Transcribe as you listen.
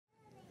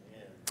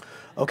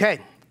Okay,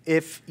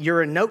 if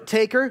you're a note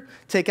taker,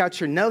 take out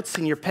your notes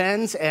and your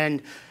pens,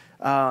 and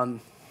I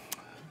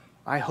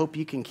hope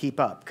you can keep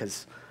up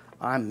because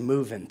I'm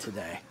moving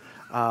today.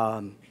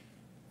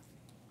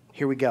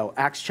 Here we go.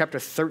 Acts chapter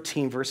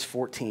 13, verse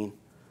 14.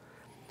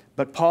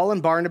 But Paul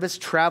and Barnabas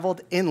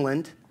traveled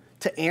inland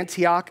to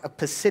Antioch of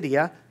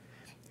Pisidia.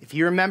 If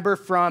you remember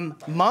from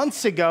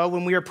months ago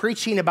when we were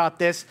preaching about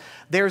this,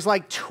 there's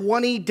like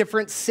 20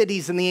 different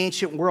cities in the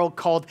ancient world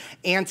called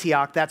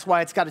Antioch. That's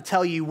why it's got to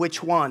tell you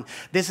which one.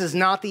 This is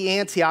not the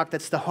Antioch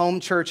that's the home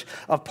church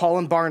of Paul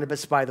and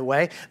Barnabas, by the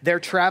way. They're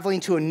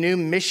traveling to a new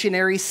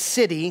missionary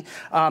city.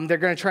 They're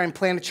going to try and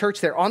plant a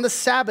church there. On the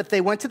Sabbath,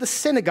 they went to the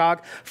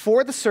synagogue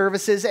for the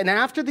services, and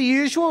after the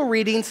usual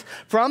readings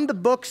from the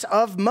books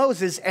of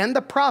Moses and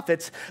the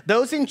prophets,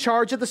 those in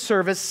charge of the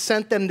service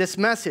sent them this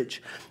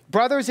message.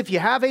 Brothers, if you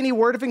have any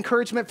word of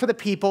encouragement for the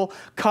people,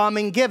 come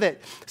and give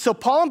it. So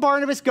Paul and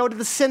Barnabas go to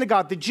the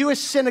synagogue, the Jewish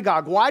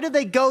synagogue. Why do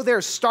they go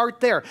there, start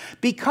there?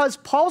 Because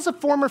Paul's a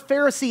former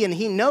Pharisee and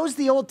he knows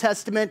the Old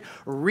Testament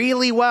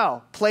really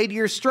well. Play to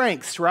your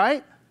strengths,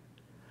 right?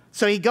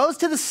 So he goes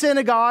to the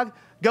synagogue,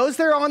 goes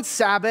there on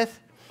Sabbath,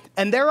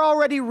 and they're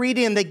already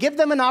reading, and they give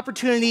them an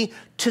opportunity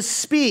to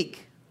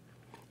speak.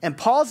 And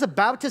Paul's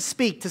about to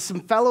speak to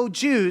some fellow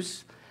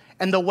Jews.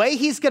 And the way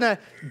he's going to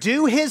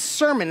do his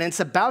sermon, and it's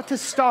about to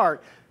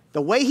start,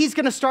 the way he's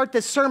going to start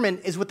this sermon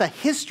is with a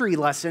history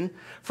lesson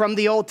from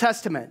the Old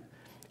Testament.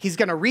 He's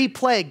going to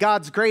replay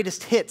God's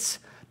greatest hits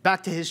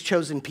back to his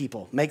chosen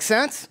people. Make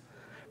sense?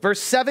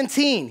 Verse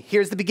 17,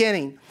 here's the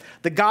beginning.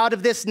 The God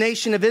of this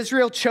nation of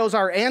Israel chose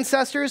our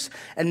ancestors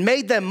and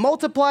made them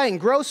multiply and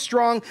grow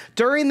strong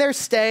during their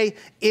stay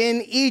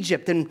in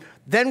Egypt. And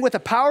then with a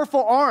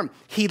powerful arm,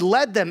 he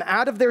led them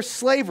out of their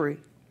slavery.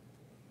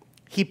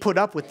 He put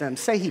up with them.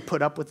 Say he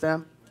put up with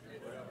them.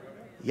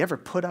 You ever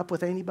put up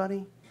with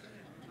anybody?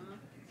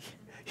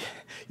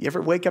 You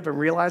ever wake up and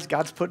realize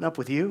God's putting up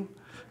with you?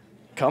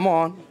 Come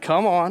on,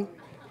 come on.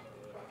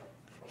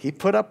 He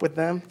put up with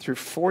them through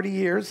 40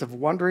 years of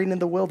wandering in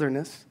the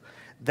wilderness.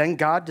 Then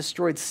God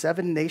destroyed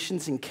 7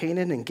 nations in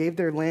Canaan and gave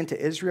their land to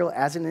Israel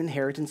as an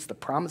inheritance, the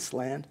promised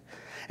land.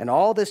 And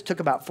all this took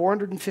about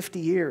 450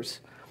 years.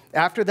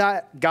 After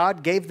that,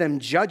 God gave them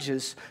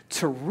judges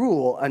to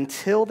rule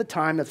until the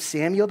time of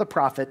Samuel the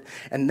prophet,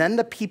 and then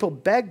the people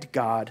begged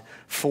God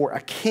for a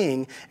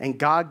king, and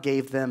God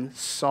gave them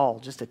Saul.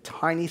 Just a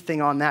tiny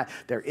thing on that.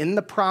 They're in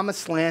the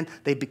promised land.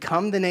 They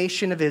become the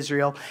nation of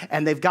Israel,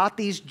 and they've got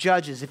these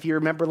judges, if you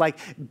remember, like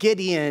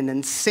Gideon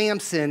and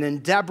Samson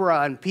and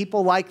Deborah and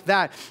people like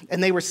that,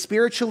 and they were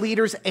spiritual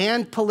leaders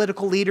and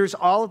political leaders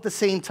all at the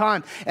same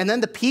time. And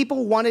then the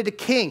people wanted a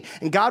king,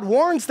 and God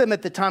warns them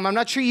at the time, I'm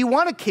not sure you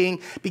want a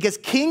king, because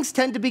kings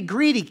tend to be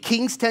greedy.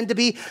 Kings tend to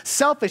be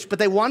selfish, but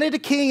they wanted a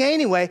king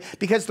anyway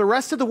because the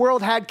rest of the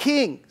world had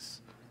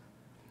kings.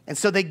 And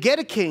so they get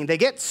a king. They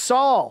get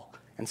Saul.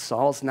 And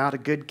Saul's not a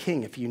good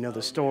king if you know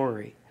the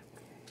story.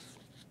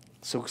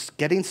 So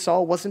getting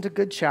Saul wasn't a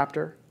good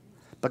chapter,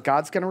 but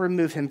God's going to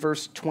remove him.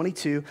 Verse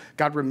 22,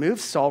 God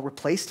removed Saul,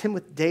 replaced him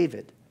with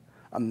David,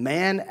 a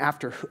man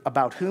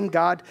about whom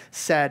God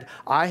said,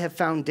 I have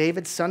found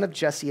David, son of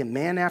Jesse, a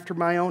man after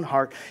my own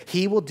heart.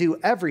 He will do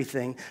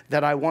everything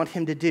that I want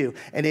him to do.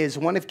 And it is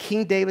one of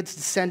King David's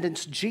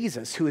descendants,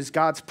 Jesus, who is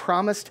God's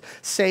promised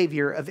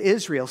Savior of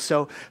Israel.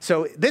 So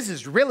this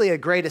is really a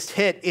greatest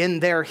hit in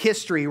their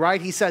history,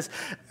 right? He says,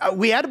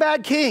 we had a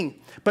bad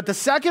king, but the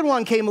second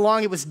one came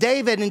along. It was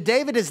David, and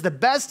David is the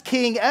best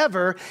king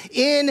ever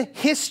in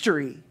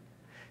history.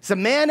 He's a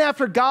man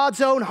after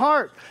God's own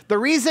heart. The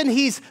reason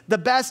he's the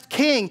best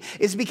king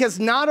is because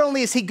not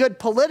only is he good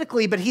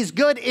politically, but he's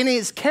good in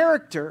his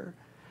character,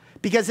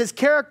 because his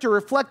character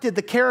reflected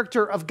the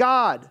character of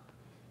God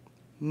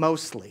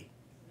mostly.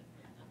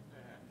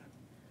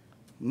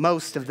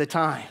 Most of the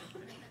time,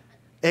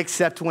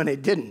 except when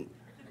it didn't,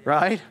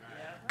 right?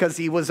 Because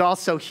he was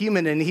also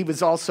human and he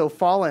was also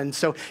fallen.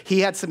 So he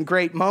had some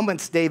great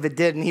moments, David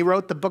did, and he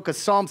wrote the book of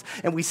Psalms,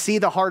 and we see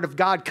the heart of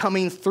God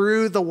coming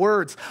through the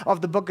words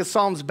of the book of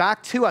Psalms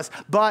back to us.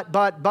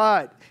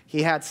 But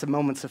he had some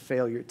moments of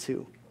failure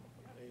too.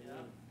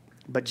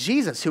 But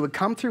Jesus, who would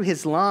come through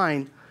his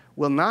line,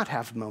 will not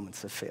have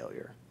moments of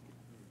failure.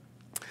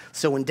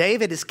 So when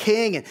David is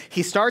king and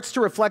he starts to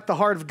reflect the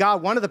heart of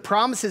God, one of the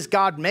promises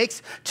God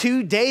makes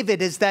to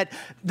David is that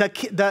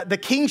the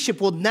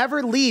kingship will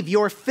never leave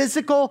your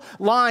physical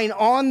line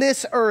on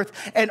this earth.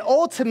 And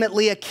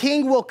ultimately, a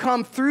king will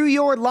come through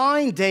your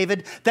line,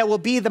 David, that will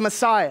be the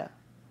Messiah,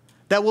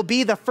 that will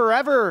be the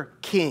forever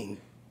king.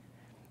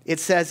 It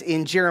says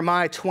in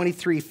Jeremiah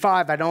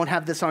 23:5, I don't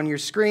have this on your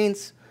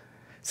screens.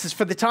 It says,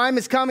 for the time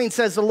is coming,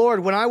 says the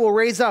Lord, when I will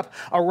raise up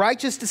a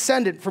righteous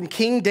descendant from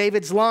King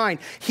David's line.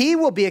 He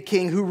will be a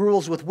king who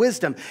rules with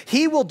wisdom.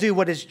 He will do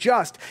what is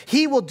just.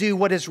 He will do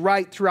what is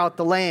right throughout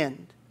the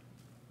land.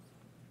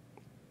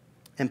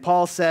 And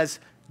Paul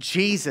says,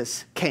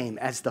 Jesus came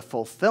as the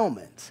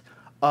fulfillment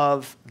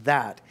of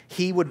that.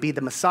 He would be the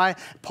Messiah.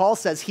 Paul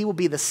says he will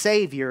be the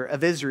Savior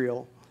of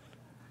Israel.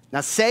 Now,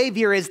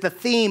 Savior is the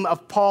theme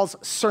of Paul's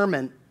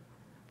sermon.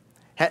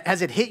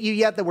 Has it hit you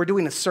yet that we're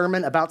doing a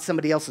sermon about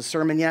somebody else's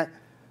sermon yet?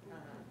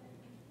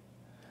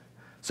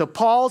 So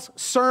Paul's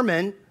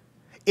sermon,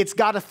 it's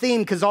got a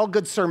theme because all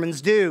good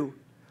sermons do.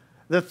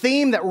 The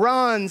theme that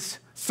runs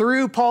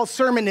through Paul's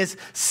sermon is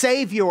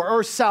Savior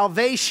or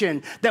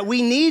salvation, that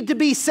we need to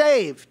be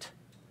saved.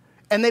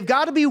 And they've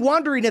got to be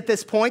wondering at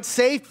this point,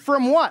 saved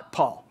from what,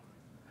 Paul?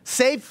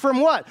 Saved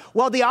from what?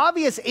 Well, the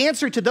obvious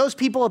answer to those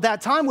people at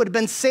that time would have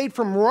been saved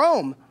from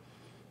Rome,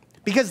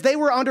 because they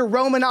were under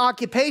Roman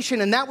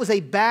occupation, and that was a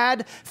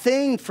bad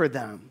thing for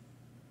them.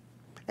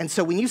 And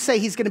so when you say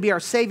he's going to be our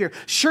Savior,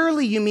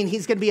 surely you mean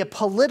he's going to be a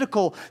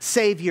political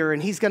Savior,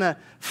 and he's going to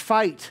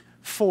fight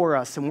for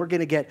us, and we're going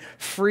to get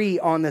free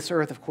on this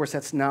earth. Of course,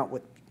 that's not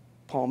what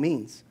Paul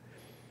means.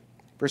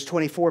 Verse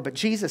 24, but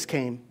Jesus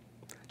came.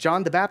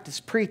 John the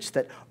Baptist preached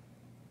that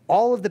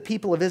all of the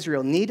people of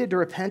Israel needed to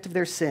repent of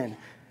their sin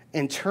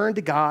and turn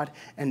to God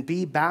and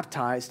be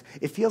baptized.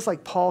 It feels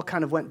like Paul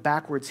kind of went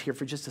backwards here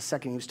for just a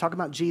second. He was talking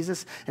about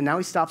Jesus, and now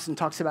he stops and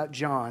talks about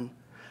John.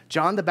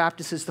 John the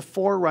Baptist is the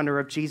forerunner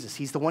of Jesus.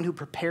 He's the one who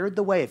prepared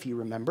the way, if you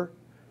remember.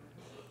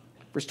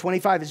 Verse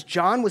 25, as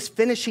John was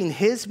finishing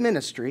his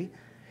ministry,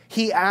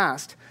 he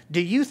asked,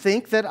 do you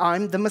think that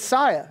I'm the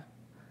Messiah?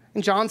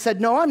 And John said,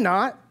 no, I'm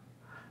not.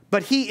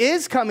 But he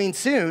is coming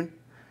soon,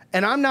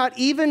 and I'm not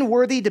even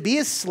worthy to be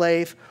his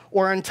slave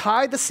or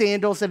untie the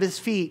sandals of his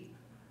feet.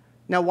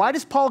 Now, why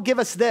does Paul give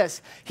us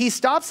this? He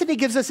stops and he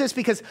gives us this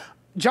because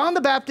John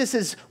the Baptist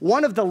is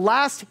one of the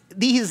last,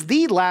 he is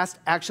the last,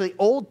 actually,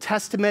 Old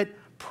Testament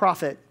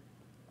prophet.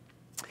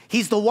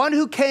 He's the one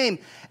who came,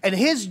 and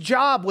his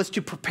job was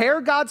to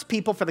prepare God's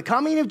people for the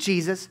coming of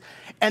Jesus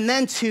and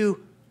then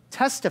to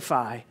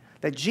testify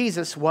that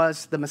Jesus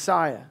was the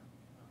Messiah.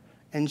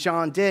 And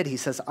John did. He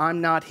says,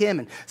 I'm not him.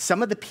 And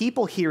some of the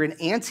people here in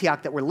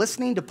Antioch that were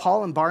listening to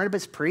Paul and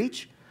Barnabas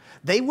preach,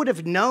 they would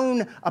have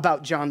known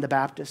about John the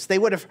Baptist. They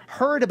would have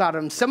heard about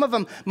him. Some of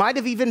them might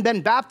have even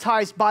been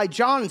baptized by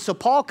John. And so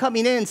Paul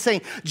coming in and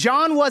saying,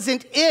 John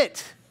wasn't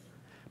it,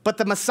 but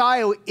the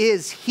Messiah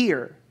is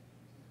here.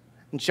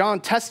 And John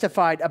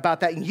testified about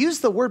that and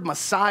used the word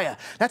Messiah.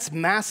 That's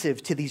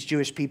massive to these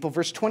Jewish people.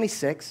 Verse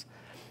 26,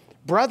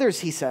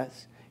 brothers, he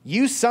says,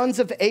 you sons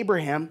of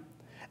Abraham,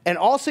 and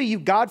also you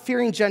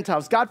God-fearing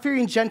Gentiles.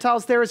 God-fearing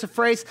Gentiles there is a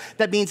phrase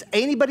that means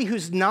anybody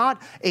who's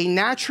not a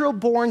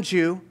natural-born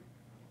Jew,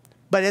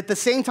 but at the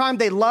same time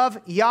they love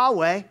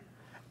Yahweh,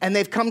 and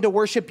they've come to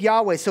worship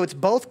Yahweh. So it's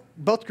both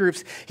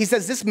groups. He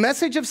says, this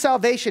message of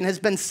salvation has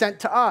been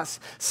sent to us.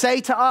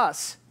 Say to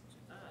us.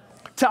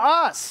 To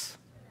us.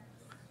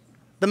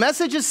 The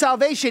message of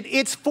salvation,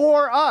 it's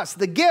for us.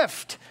 The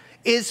gift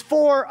is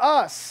for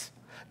us.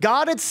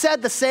 God had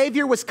said the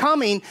Savior was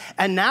coming,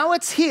 and now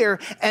it's here,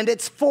 and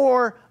it's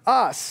for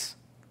us.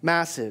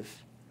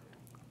 Massive.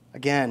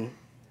 Again,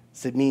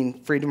 does it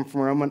mean freedom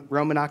from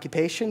Roman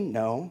occupation?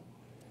 No.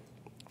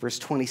 Verse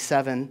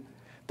 27,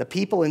 the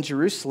people in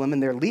Jerusalem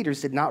and their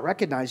leaders did not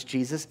recognize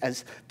Jesus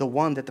as the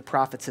one that the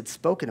prophets had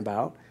spoken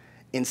about.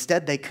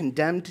 Instead, they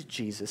condemned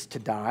Jesus to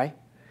die.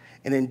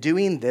 And in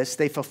doing this,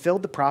 they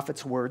fulfilled the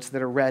prophet's words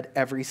that are read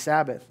every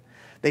Sabbath.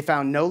 They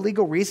found no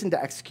legal reason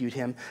to execute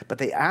him, but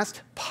they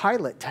asked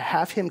Pilate to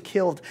have him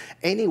killed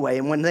anyway.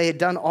 And when they had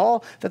done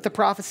all that the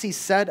prophecy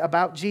said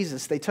about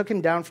Jesus, they took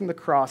him down from the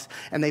cross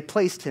and they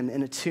placed him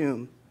in a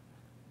tomb.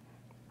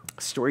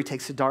 The story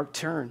takes a dark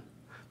turn.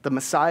 The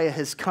Messiah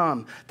has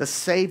come. The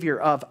Savior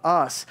of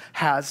us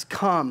has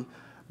come.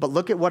 But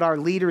look at what our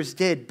leaders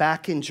did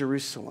back in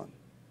Jerusalem.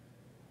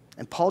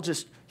 And Paul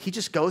just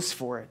goes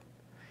for it.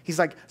 He's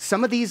like,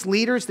 some of these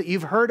leaders that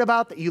you've heard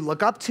about, that you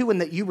look up to and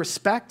that you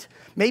respect,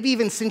 maybe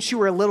even since you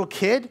were a little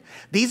kid,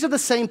 these are the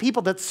same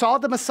people that saw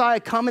the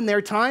Messiah come in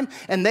their time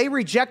and they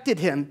rejected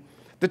him.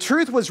 The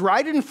truth was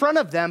right in front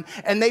of them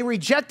and they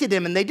rejected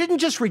him. And they didn't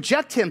just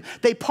reject him,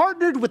 they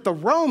partnered with the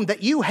Rome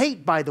that you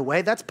hate, by the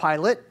way. That's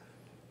Pilate.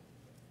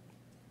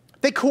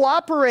 They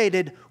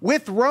cooperated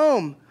with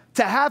Rome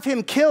to have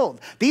him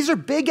killed. These are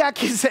big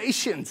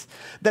accusations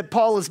that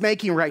Paul is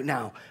making right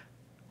now.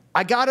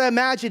 I got to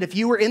imagine if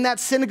you were in that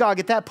synagogue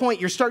at that point,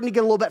 you're starting to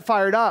get a little bit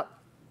fired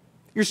up.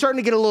 You're starting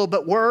to get a little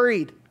bit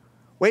worried.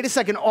 Wait a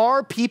second,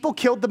 our people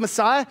killed the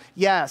Messiah?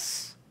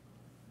 Yes.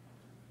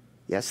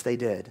 Yes, they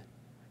did.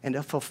 And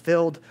it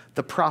fulfilled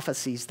the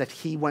prophecies that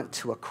he went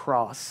to a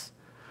cross.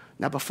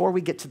 Now, before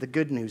we get to the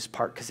good news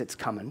part, because it's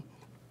coming,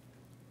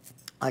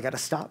 I got to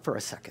stop for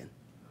a second.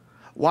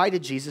 Why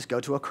did Jesus go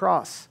to a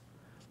cross?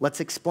 Let's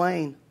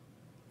explain.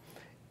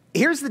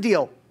 Here's the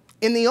deal.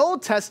 In the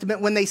Old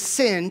Testament, when they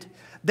sinned,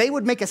 they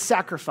would make a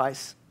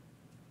sacrifice.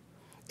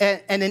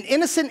 And an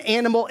innocent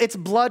animal, its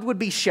blood would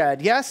be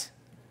shed, yes?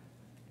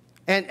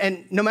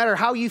 And no matter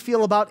how you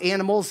feel about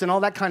animals and all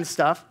that kind of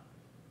stuff,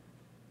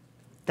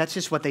 that's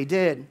just what they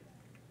did.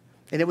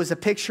 And it was a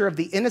picture of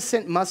the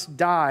innocent must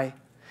die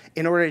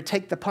in order to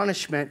take the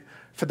punishment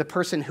for the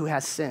person who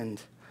has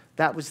sinned.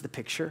 That was the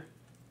picture.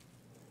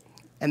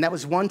 And that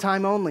was one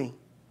time only.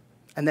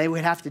 And they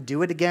would have to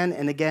do it again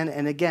and again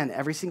and again,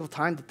 every single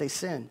time that they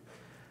sinned.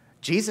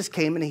 Jesus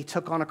came and he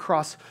took on a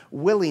cross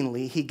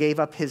willingly. He gave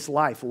up his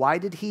life. Why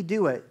did he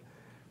do it?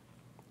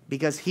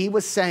 because he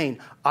was saying,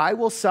 I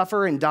will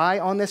suffer and die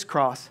on this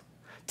cross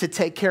to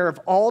take care of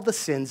all the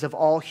sins of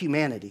all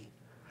humanity.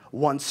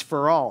 Once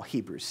for all,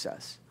 Hebrews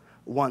says.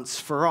 Once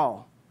for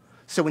all.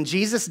 So when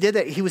Jesus did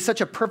it, he was such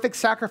a perfect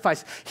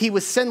sacrifice. He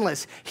was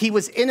sinless. He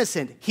was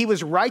innocent. He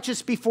was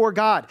righteous before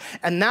God.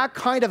 And that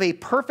kind of a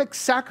perfect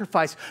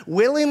sacrifice,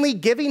 willingly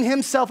giving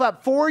himself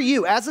up for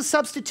you as a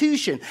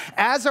substitution,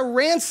 as a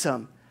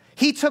ransom,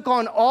 he took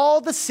on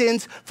all the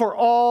sins for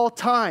all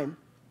time.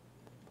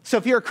 So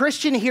if you're a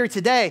Christian here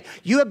today,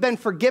 you have been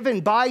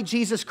forgiven by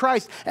Jesus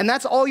Christ. And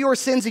that's all your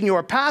sins in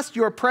your past,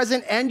 your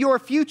present, and your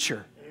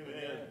future.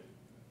 Amen.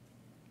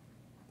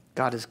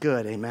 God is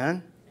good.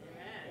 Amen.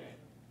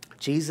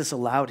 Jesus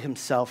allowed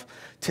himself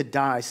to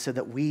die so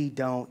that we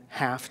don't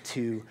have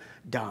to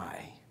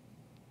die.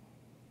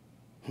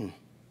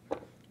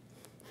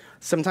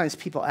 Sometimes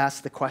people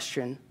ask the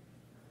question,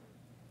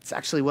 it's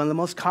actually one of the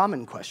most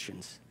common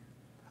questions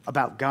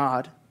about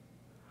God.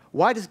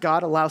 Why does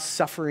God allow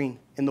suffering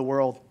in the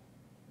world?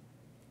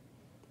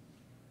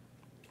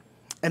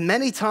 And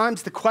many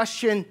times the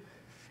question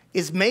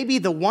is maybe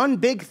the one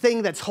big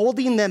thing that's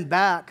holding them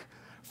back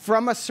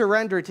from a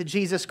surrender to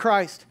Jesus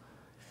Christ.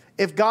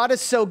 If God is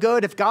so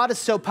good, if God is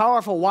so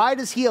powerful, why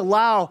does he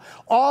allow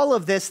all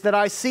of this that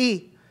I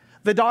see?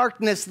 The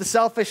darkness, the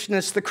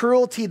selfishness, the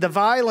cruelty, the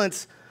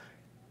violence.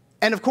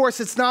 And of course,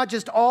 it's not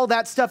just all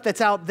that stuff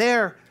that's out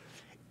there.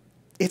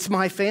 It's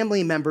my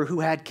family member who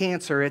had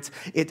cancer.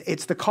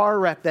 It's the car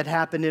wreck that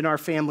happened in our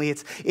family.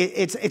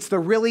 It's the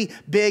really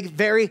big,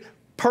 very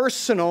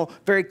personal,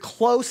 very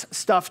close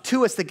stuff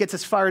to us that gets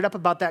us fired up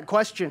about that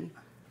question.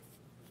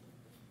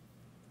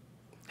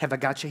 Have I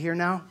got you here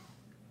now?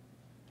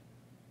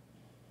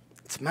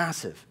 It's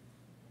massive.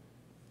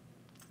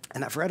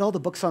 And I've read all the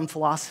books on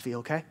philosophy,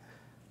 okay?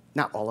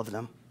 Not all of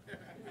them.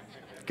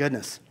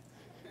 Goodness.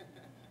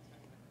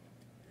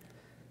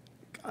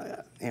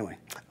 Anyway.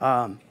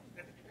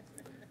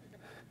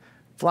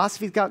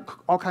 Philosophy's got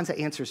all kinds of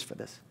answers for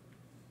this.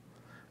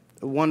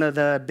 One of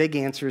the big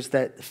answers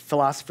that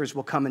philosophers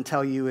will come and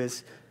tell you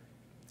is,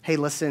 hey,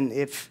 listen,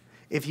 if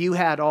you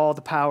had all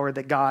the power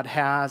that God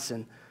has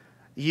and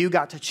you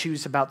got to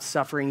choose about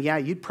suffering, yeah,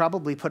 you'd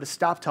probably put a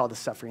stop to all the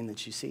suffering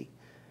that you see.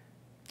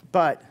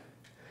 But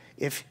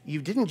if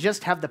you didn't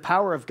just have the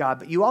power of God,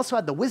 but you also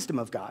had the wisdom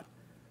of God,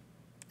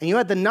 and you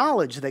had the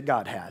knowledge that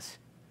God has,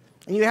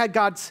 and you had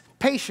God's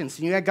patience,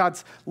 and you had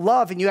God's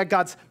love, and you had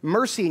God's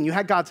mercy, and you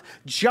had God's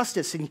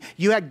justice, and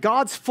you had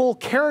God's full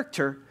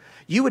character,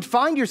 you would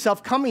find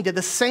yourself coming to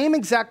the same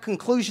exact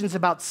conclusions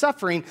about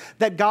suffering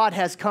that God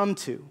has come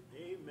to.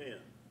 Amen.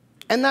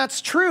 And that's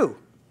true,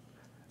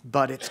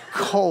 but it's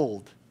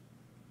cold.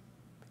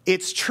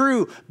 It's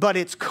true, but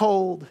it's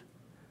cold.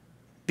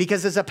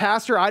 Because as a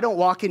pastor, I don't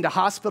walk into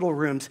hospital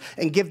rooms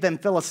and give them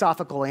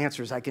philosophical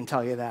answers, I can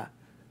tell you that.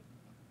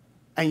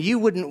 And you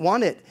wouldn't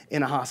want it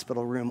in a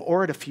hospital room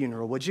or at a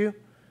funeral, would you?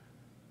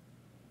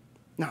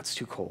 No, it's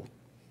too cold.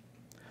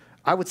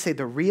 I would say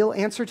the real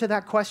answer to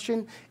that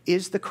question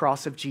is the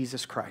cross of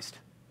Jesus Christ.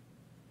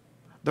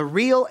 The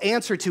real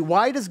answer to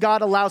why does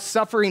God allow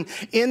suffering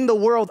in the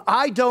world?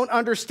 I don't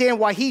understand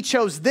why he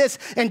chose this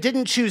and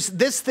didn't choose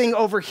this thing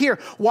over here.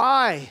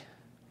 Why?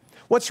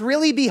 What's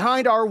really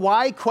behind our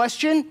why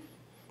question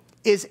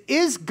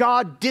is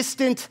God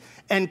distant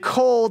and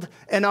cold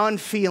and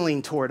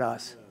unfeeling toward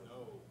us?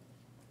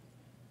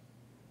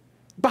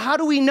 But how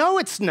do we know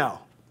it's no?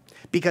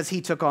 Because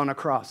he took on a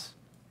cross.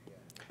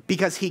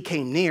 Because he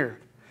came near.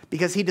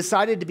 Because he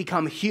decided to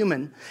become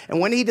human.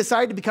 And when he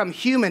decided to become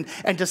human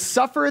and to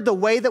suffer the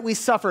way that we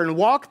suffer and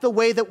walk the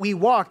way that we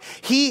walk,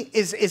 he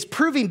is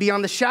proving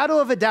beyond the shadow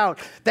of a doubt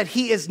that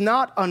he is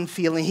not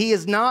unfeeling. He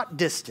is not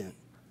distant.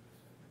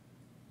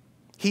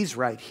 He's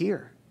right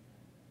here.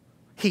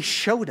 He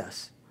showed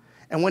us.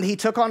 And when he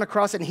took on a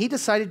cross and he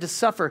decided to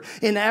suffer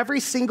in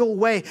every single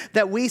way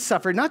that we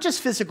suffer, not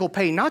just physical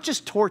pain, not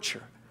just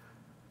torture.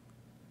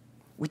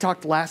 We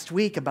talked last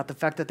week about the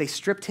fact that they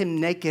stripped him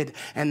naked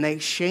and they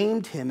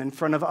shamed him in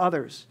front of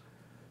others.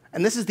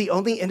 And this is the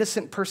only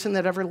innocent person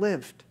that ever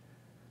lived.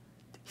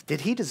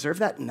 Did he deserve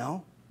that?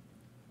 No.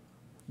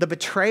 The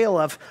betrayal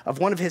of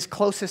one of his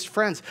closest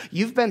friends.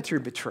 You've been through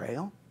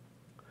betrayal.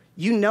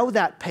 You know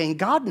that pain.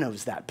 God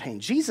knows that pain.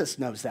 Jesus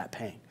knows that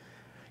pain.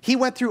 He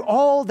went through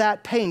all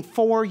that pain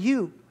for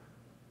you.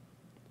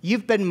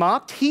 You've been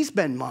mocked. He's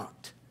been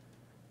mocked.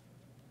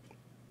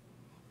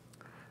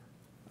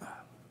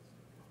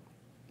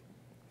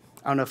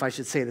 I don't know if I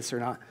should say this or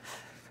not.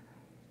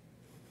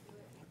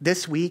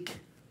 This week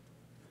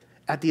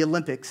at the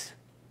Olympics,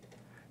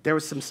 there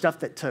was some stuff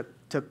that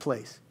took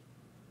place.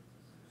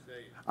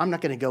 I'm not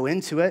going to go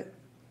into it,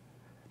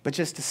 but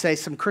just to say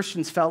some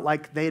Christians felt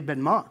like they had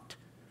been mocked.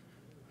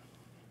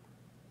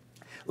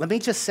 Let me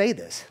just say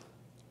this.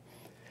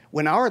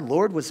 When our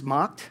Lord was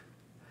mocked,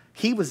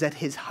 he was at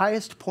his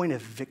highest point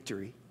of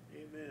victory.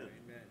 Amen.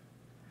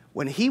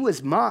 When he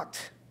was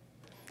mocked,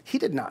 he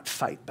did not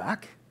fight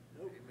back.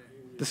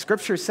 The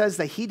scripture says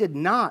that he did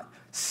not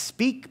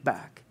speak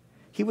back.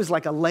 He was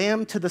like a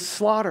lamb to the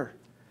slaughter.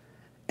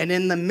 And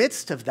in the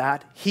midst of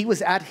that, he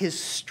was at his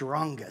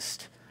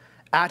strongest,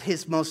 at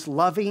his most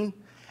loving,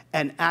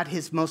 and at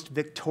his most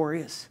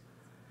victorious,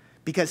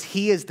 because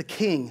he is the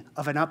king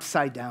of an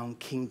upside-down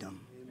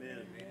kingdom.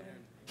 Amen.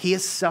 He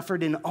has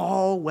suffered in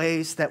all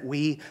ways that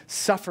we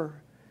suffer.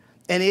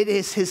 And it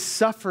is his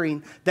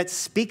suffering that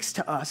speaks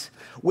to us,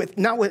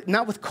 not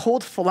with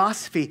cold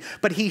philosophy,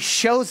 but he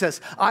shows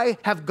us, I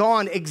have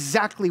gone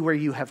exactly where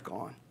you have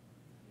gone.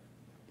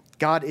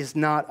 God is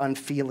not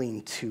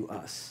unfeeling to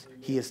us.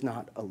 He is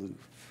not aloof.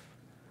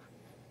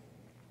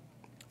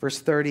 Verse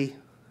 30,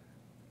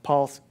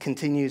 Paul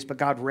continues, but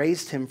God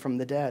raised him from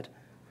the dead.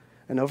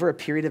 And over a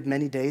period of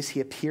many days, he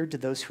appeared to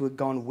those who had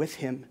gone with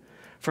him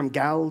from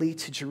Galilee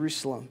to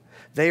Jerusalem.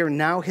 They are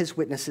now his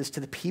witnesses to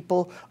the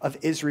people of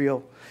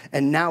Israel.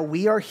 And now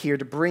we are here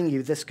to bring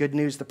you this good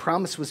news. The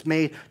promise was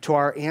made to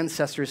our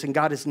ancestors, and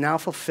God has now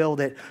fulfilled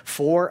it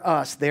for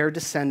us, their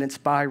descendants,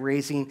 by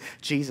raising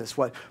Jesus.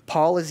 What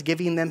Paul is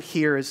giving them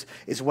here is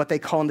what they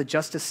call in the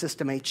justice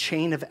system a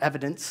chain of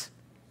evidence,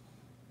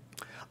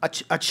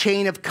 a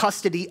chain of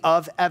custody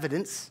of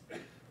evidence.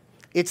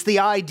 It's the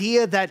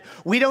idea that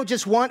we don't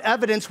just want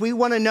evidence, we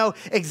want to know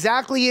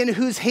exactly in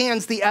whose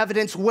hands the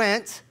evidence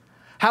went,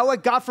 how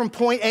it got from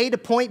point A to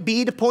point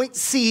B to point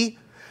C,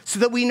 so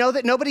that we know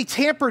that nobody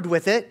tampered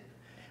with it.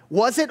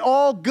 Was it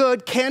all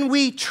good? Can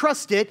we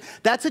trust it?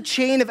 That's a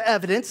chain of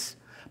evidence.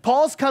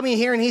 Paul's coming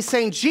here and he's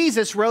saying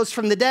Jesus rose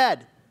from the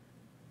dead.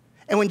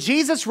 And when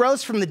Jesus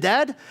rose from the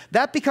dead,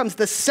 that becomes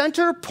the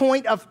center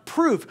point of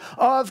proof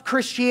of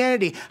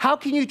Christianity. How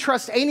can you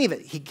trust any of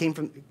it?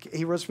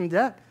 He rose from the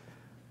dead.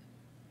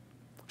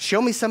 Show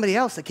me somebody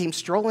else that came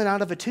strolling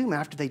out of a tomb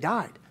after they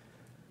died.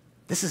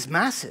 This is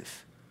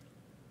massive.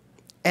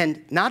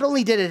 And not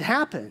only did it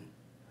happen,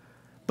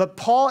 but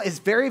Paul is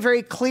very,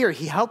 very clear.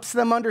 He helps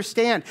them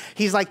understand.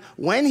 He's like,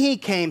 when he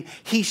came,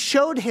 he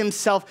showed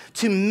himself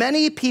to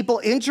many people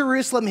in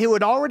Jerusalem who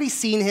had already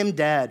seen him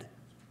dead.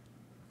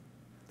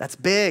 That's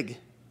big.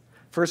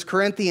 1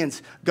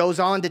 Corinthians goes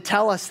on to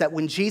tell us that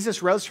when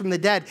Jesus rose from the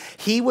dead,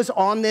 he was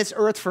on this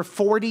earth for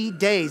 40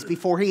 days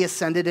before he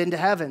ascended into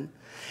heaven.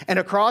 And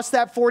across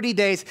that 40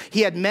 days,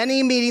 he had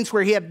many meetings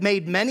where he had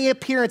made many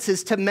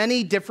appearances to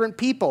many different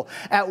people.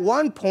 At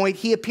one point,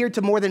 he appeared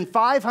to more than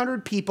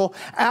 500 people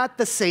at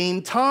the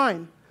same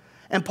time.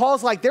 And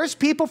Paul's like, there's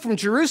people from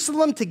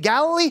Jerusalem to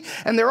Galilee,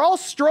 and they're all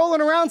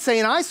strolling around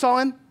saying, I saw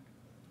him.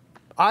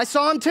 I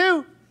saw him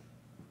too.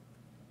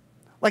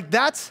 Like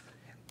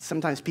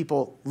sometimes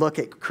people look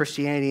at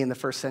Christianity in the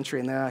first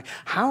century and they're like,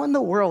 how in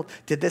the world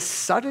did this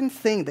sudden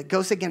thing that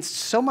goes against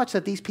so much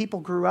that these people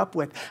grew up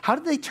with, how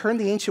did they turn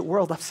the ancient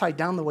world upside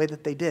down the way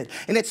that they did?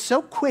 And it's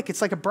so quick,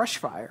 it's like a brush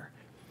fire.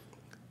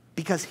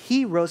 Because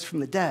he rose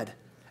from the dead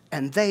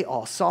and they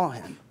all saw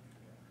him.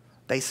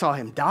 They saw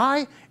him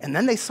die and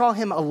then they saw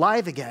him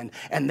alive again.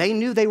 And they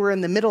knew they were in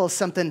the middle of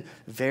something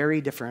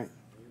very different.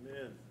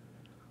 Amen.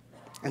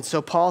 And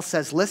so Paul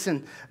says,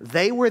 listen,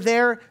 they were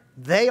there.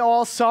 They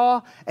all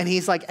saw, and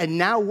he's like, and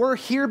now we're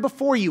here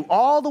before you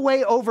all the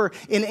way over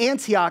in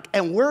Antioch,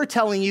 and we're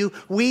telling you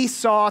we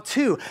saw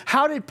too.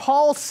 How did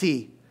Paul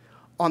see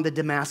on the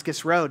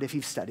Damascus Road, if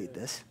you've studied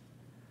this?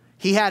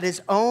 He had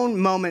his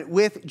own moment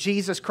with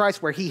Jesus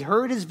Christ where he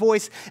heard his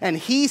voice and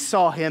he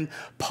saw him.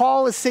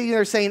 Paul is sitting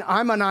there saying,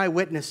 I'm an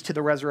eyewitness to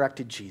the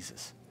resurrected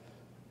Jesus.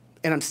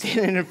 And I'm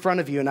standing in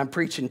front of you and I'm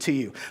preaching to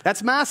you.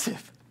 That's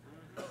massive.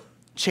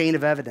 Chain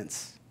of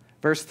evidence.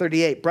 Verse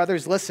 38,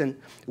 brothers, listen,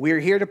 we are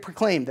here to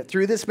proclaim that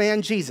through this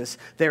man, Jesus,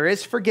 there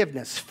is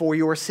forgiveness for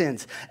your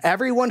sins.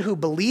 Everyone who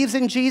believes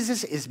in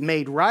Jesus is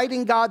made right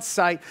in God's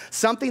sight,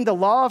 something the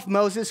law of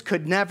Moses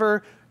could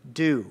never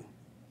do.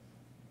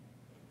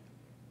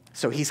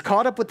 So he's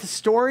caught up with the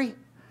story,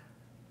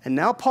 and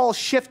now Paul's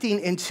shifting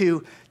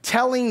into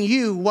telling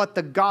you what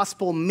the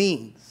gospel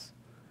means.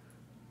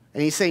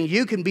 And he's saying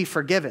you can be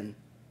forgiven,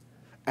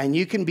 and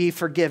you can be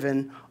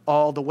forgiven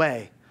all the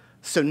way.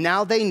 So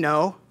now they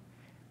know.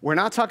 We're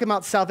not talking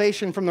about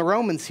salvation from the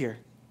Romans here.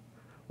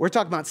 We're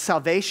talking about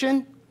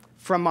salvation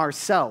from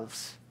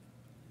ourselves.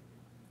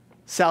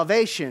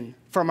 Salvation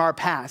from our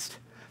past.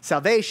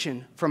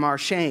 Salvation from our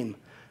shame.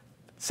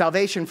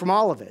 Salvation from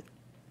all of it.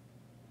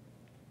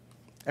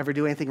 Ever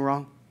do anything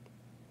wrong?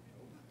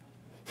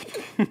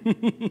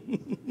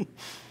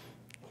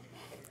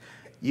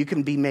 You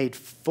can be made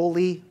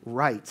fully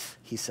right,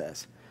 he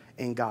says,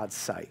 in God's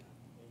sight.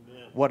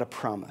 Amen. What a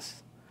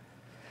promise.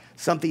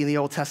 Something the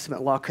Old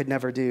Testament law could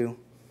never do.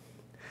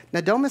 Now,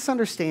 don't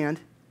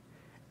misunderstand.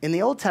 In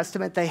the Old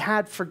Testament, they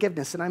had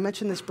forgiveness, and I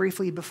mentioned this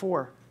briefly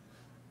before.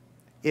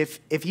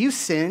 If you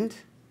sinned,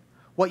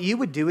 what you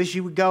would do is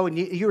you would go, and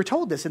you were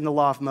told this in the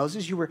law of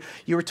Moses, you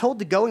were told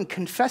to go and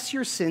confess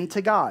your sin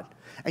to God.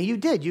 And you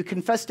did. You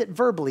confessed it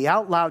verbally,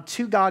 out loud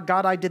to God.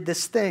 God, I did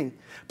this thing.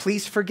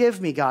 Please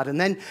forgive me, God.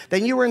 And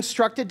then you were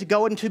instructed to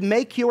go and to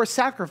make your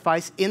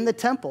sacrifice in the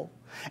temple.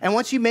 And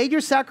once you made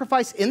your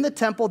sacrifice in the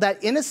temple,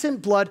 that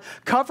innocent blood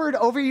covered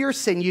over your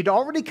sin, you'd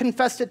already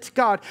confessed it to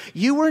God,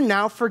 you were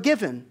now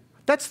forgiven.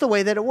 That's the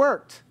way that it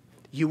worked.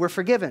 You were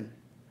forgiven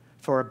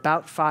for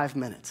about 5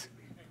 minutes.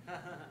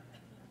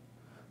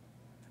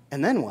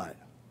 And then what?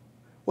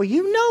 Well,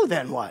 you know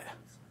then what?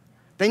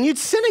 then you'd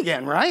sin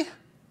again, right?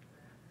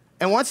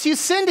 And once you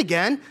sinned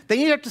again, then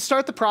you'd have to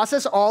start the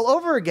process all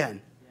over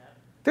again.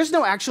 There's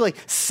no actually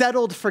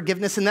settled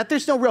forgiveness in that.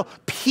 There's no real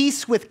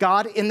peace with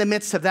God in the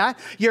midst of that.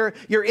 You're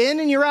in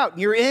and you're out.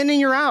 You're in and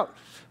you're out.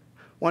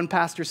 One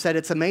pastor said,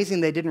 it's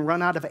amazing they didn't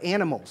run out of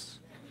animals.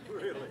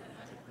 Really?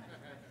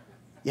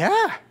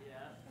 Yeah.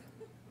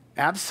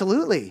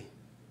 Absolutely.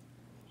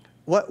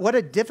 What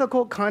a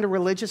difficult kind of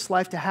religious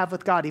life to have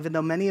with God, even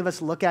though many of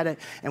us look at it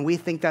and we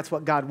think that's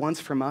what God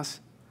wants from us.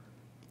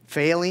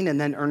 Failing and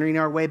then earning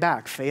our way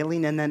back.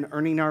 Failing and then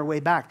earning our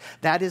way back.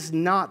 That is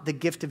not the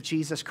gift of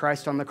Jesus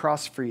Christ on the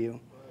cross for you.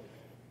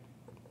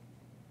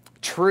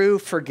 True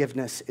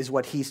forgiveness is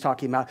what he's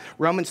talking about.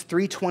 Romans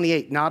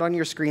 3:28, not on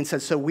your screen,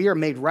 says, so we are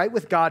made right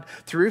with God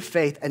through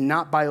faith and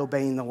not by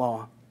obeying the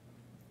law.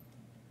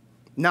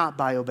 Not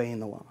by obeying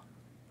the law.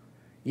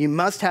 You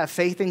must have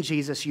faith in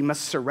Jesus. You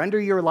must surrender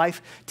your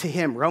life to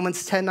him.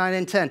 Romans 10:9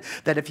 and 10,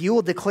 that if you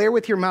will declare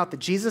with your mouth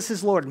that Jesus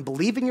is Lord and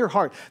believe in your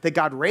heart that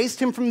God raised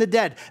him from the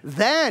dead,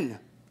 then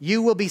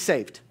you will be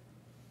saved.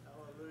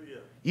 Hallelujah.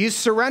 You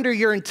surrender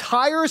your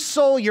entire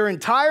soul, your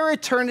entire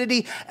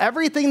eternity,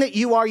 everything that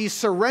you are, you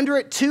surrender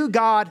it to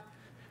God.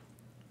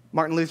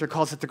 Martin Luther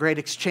calls it the great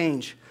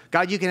exchange.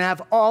 God, you can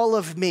have all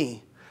of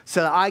me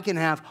so that I can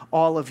have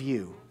all of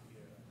you.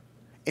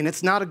 And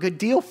it's not a good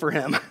deal for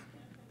him.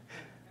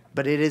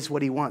 But it is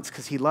what he wants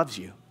because he loves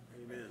you.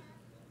 Amen.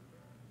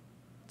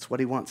 It's what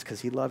he wants because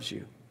he loves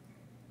you.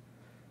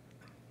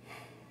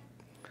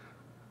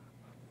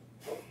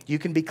 You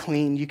can be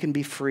clean. You can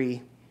be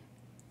free.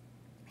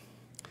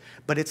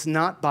 But it's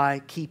not by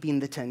keeping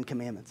the 10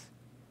 Commandments.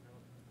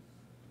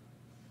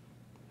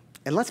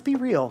 And let's be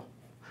real.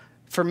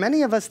 For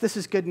many of us, this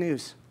is good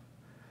news.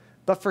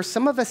 But for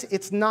some of us,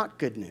 it's not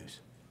good news.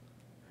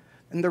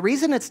 And the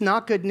reason it's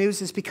not good news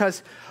is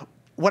because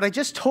what I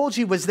just told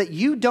you was that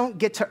you don't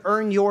get to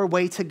earn your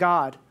way to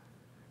God.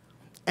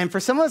 And for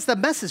some of us, that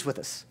messes with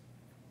us.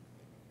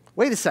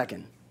 Wait a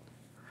second.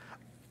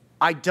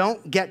 I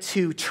don't get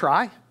to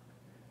try.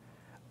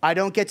 I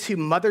don't get to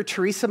Mother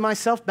Teresa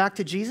myself back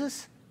to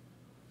Jesus.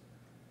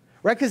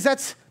 Right? Because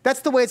that's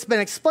the way it's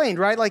been explained,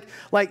 right?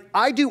 Like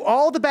I do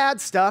all the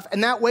bad stuff,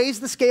 and that weighs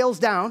the scales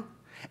down.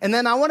 And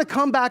then I want to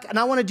come back, and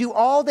I want to do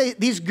all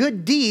these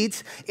good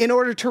deeds in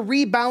order to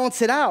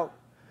rebalance it out.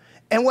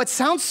 And what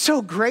sounds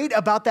so great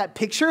about that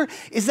picture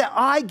is that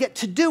I get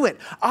to do it.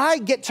 I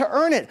get to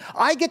earn it.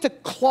 I get to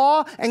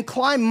claw and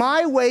climb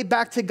my way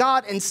back to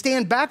God and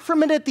stand back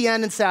from it at the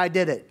end and say, I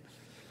did it.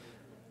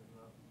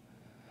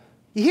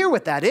 You hear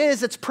what that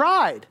is? It's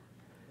pride.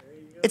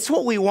 It's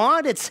what we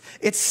want. It's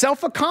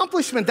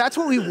self-accomplishment. That's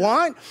what we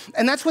want.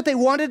 And that's what they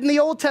wanted in the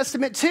Old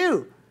Testament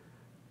too.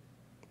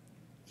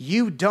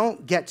 You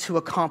don't get to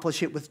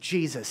accomplish it with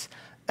Jesus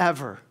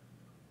ever.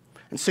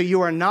 And so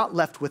you are not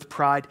left with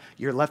pride,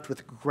 you're left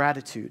with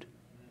gratitude.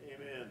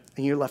 Amen.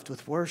 And you're left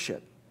with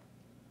worship.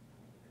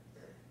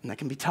 And that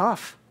can be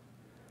tough,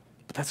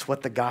 but that's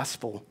what the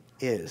gospel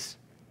is.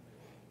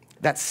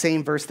 That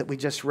same verse that we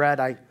just read,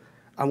 I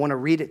want to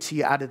read it to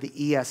you out of the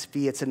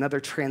ESV. It's another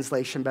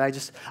translation,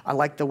 but I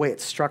like the way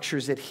it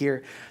structures it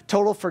here.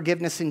 Total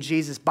forgiveness in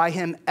Jesus. By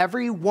him,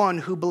 everyone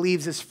who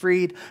believes is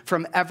freed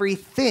from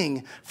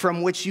everything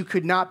from which you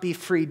could not be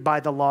freed by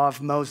the law of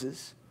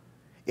Moses.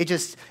 It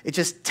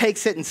just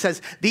takes it and says,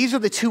 these are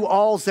the two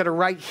alls that are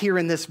right here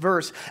in this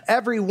verse.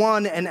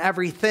 Everyone and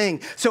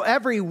everything. So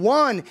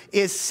everyone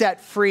is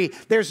set free.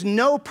 There's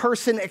no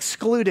person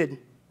excluded.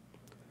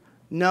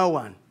 No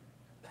one.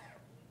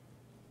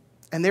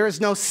 And there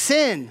is no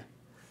sin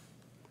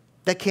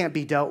that can't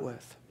be dealt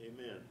with.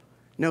 Amen.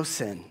 No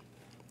sin.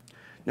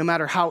 No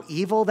matter how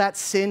evil that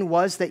sin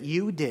was that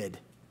you did,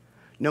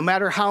 no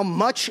matter how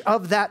much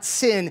of that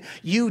sin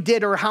you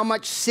did or how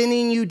much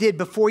sinning you did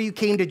before you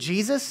came to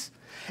Jesus,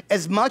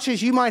 as much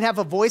as you might have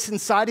a voice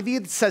inside of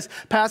you that says,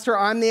 Pastor,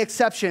 I'm the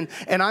exception,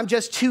 and I'm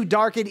just too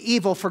dark and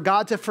evil for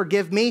God to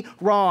forgive me,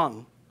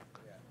 wrong.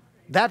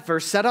 That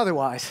verse said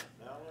otherwise.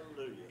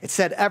 Hallelujah. It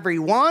said,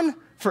 everyone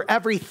for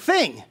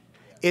everything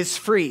is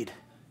freed.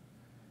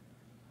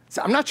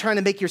 So I'm not trying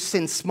to make your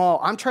sin small.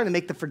 I'm trying to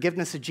make the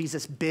forgiveness of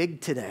Jesus big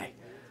today.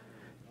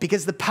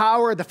 Because the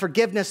power, the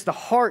forgiveness, the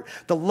heart,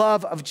 the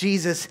love of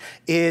Jesus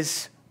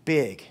is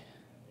big.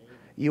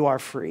 You are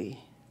free.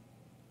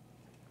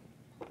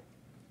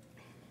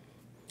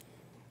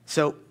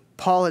 So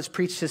Paul has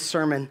preached his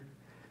sermon,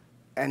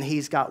 and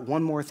he's got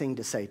one more thing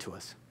to say to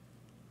us.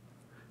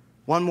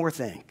 One more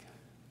thing.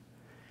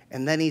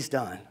 And then he's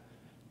done.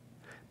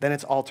 Then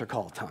it's altar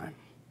call time.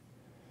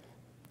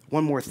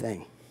 One more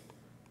thing.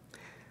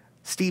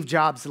 Steve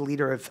Jobs, the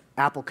leader of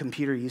Apple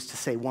Computer, used to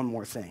say one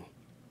more thing.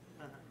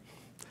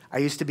 I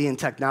used to be in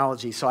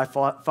technology, so I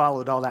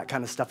followed all that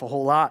kind of stuff a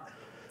whole lot.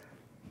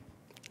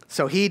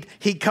 So he'd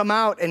come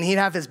out and he'd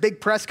have his big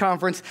press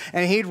conference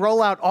and he'd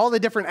roll out all the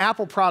different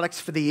Apple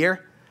products for the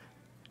year.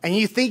 And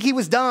you think he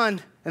was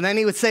done, and then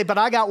he would say, but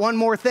I got one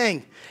more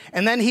thing.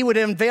 And then he would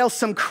unveil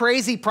some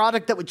crazy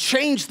product that would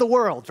change the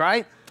world,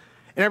 right?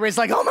 And everybody's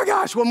like, oh my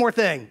gosh, one more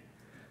thing.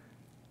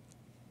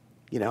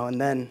 You know, and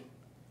then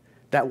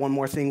that one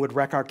more thing would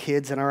wreck our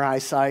kids and our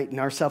eyesight and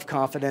our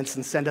self-confidence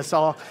and send us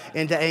all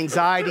into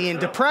anxiety and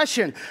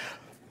depression.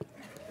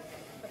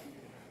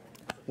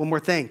 One more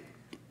thing.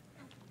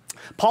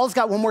 Paul's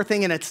got one more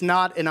thing, and it's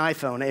not an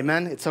iPhone.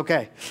 Amen? It's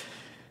okay.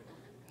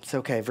 It's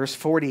okay. Verse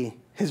 40,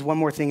 his one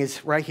more thing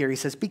is right here. He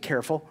says, be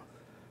careful.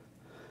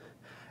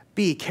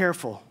 Be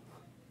careful.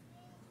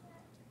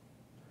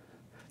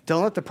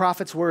 Don't let the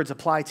prophet's words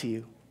apply to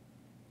you.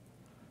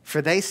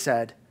 For they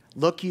said,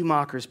 look, you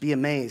mockers, be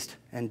amazed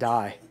and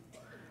die.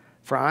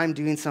 For I'm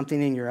doing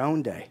something in your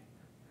own day,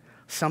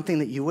 something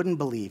that you wouldn't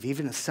believe,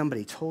 even if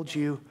somebody told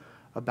you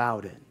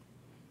about it.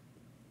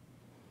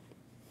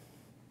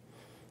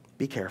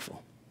 Be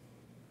careful.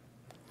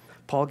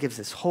 Paul gives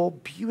this whole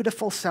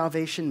beautiful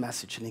salvation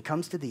message, and he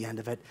comes to the end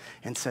of it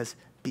and says,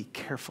 be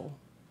careful.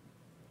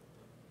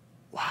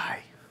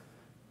 Why?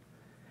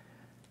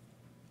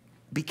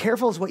 Be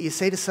careful is what you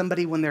say to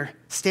somebody when they're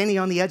standing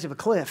on the edge of a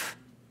cliff.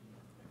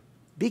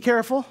 Be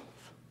careful.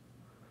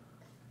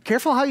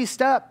 Careful how you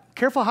step.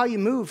 Careful how you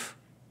move.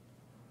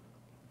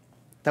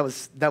 That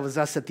was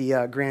us at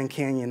the Grand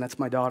Canyon. That's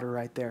my daughter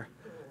right there,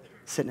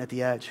 sitting at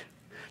the edge.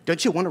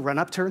 Don't you want to run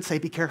up to her and say,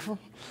 be careful?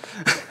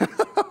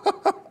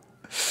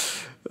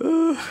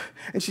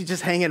 And she's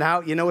just hanging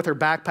out, with her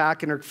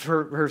backpack and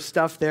her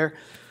stuff there.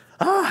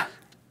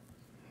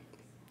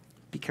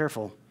 Be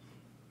careful.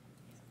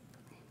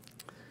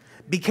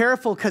 Be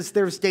careful because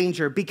there's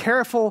danger. Be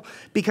careful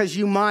because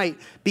you might.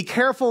 Be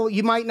careful,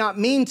 you might not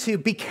mean to.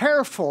 Be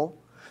careful.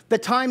 The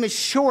time is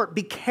short.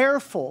 Be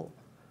careful.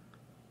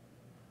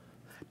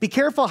 Be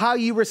careful how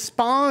you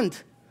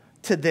respond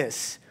to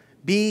this.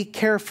 Be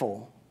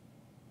careful.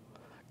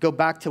 Go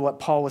back to what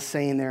Paul was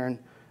saying there in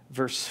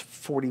verse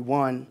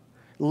 41.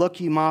 Look,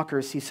 you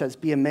mockers, he says,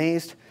 be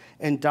amazed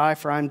and die,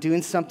 for I'm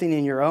doing something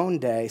in your own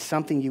day,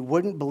 something you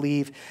wouldn't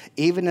believe,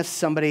 even if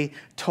somebody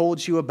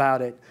told you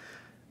about it.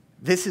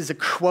 This is a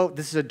quote.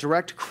 This is a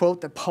direct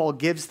quote that Paul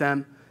gives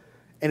them,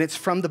 and it's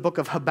from the book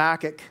of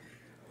Habakkuk.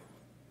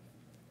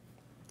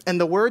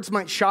 And the words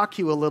might shock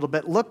you a little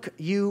bit. Look,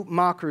 you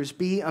mockers,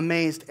 be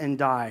amazed and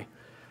die.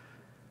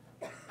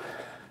 Let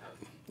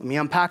me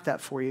unpack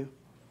that for you.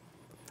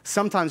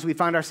 Sometimes we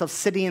find ourselves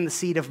sitting in the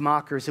seat of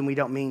mockers and we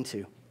don't mean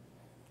to.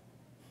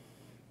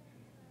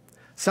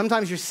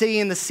 Sometimes you're sitting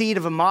in the seat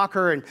of a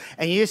mocker and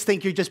you just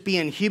think you're just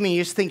being human.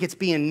 You just think it's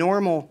being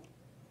normal.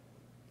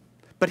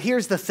 But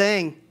here's the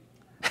thing.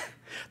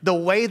 The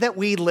way that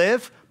we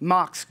live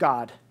mocks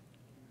God.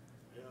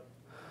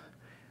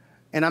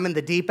 And I'm in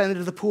the deep end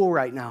of the pool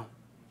right now.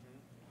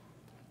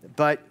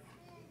 But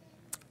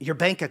your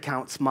bank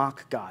accounts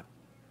mock God.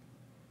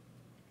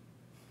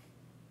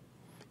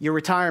 Your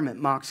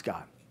retirement mocks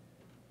God.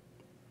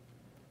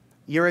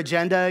 Your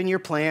agenda and your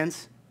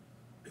plans,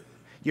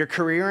 your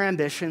career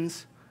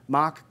ambitions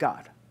mock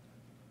God.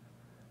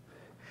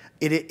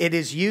 It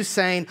is you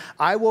saying,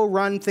 I will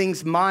run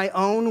things my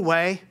own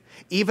way,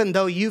 even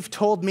though you've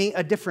told me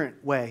a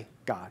different way,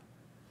 God.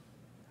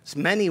 There's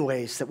many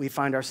ways that we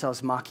find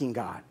ourselves mocking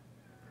God.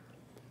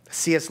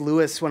 C.S.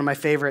 Lewis, one of my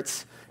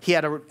favorites, he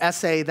had an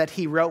essay that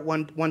he wrote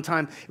one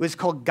time. It was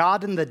called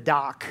God in the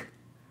Dock.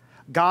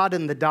 God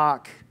in the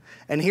Dock.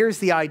 And here's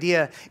the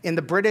idea. In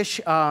the British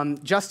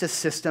justice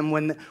system,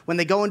 when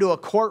they go into a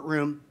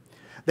courtroom,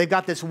 they've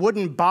got this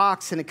wooden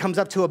box, and it comes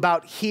up to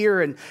about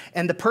here.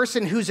 And the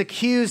person who's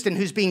accused and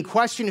who's being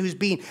questioned, who's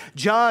being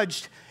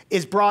judged,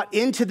 is brought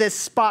into this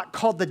spot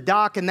called the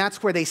dock, and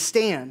that's where they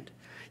stand.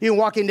 You can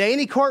walk into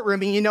any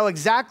courtroom, and you know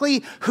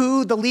exactly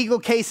who the legal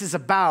case is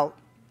about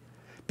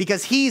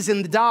because he's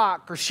in the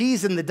dock or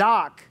she's in the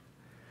dock.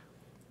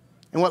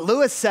 And what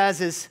Lewis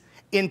says is,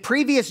 in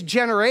previous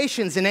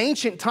generations, in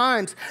ancient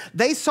times,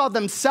 they saw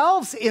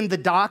themselves in the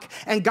dock,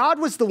 and God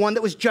was the one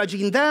that was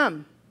judging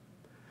them.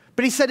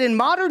 But he said in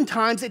modern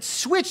times, it's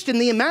switched in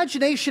the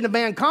imagination of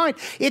mankind.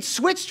 It's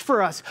switched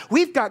for us.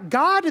 We've got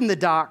God in the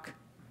dock,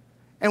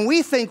 and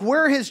we think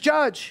we're his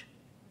judge.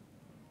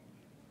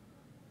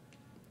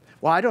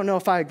 Well, I don't know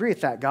if I agree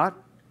with that, God.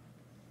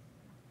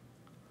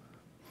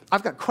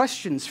 I've got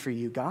questions for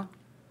you, God.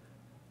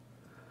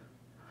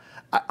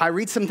 I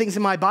read some things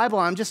in my Bible,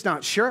 I'm just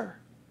not sure.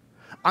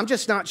 I'm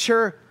just not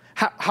sure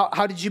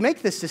how did you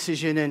make this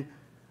decision, and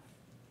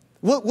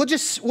we'll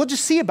just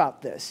see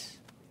about this.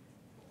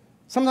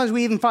 Sometimes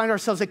we even find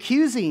ourselves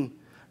accusing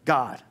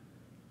God.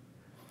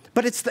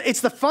 But it's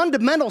the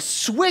fundamental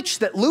switch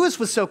that Lewis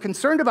was so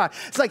concerned about.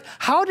 It's like,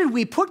 how did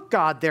we put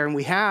God there? And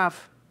we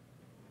have.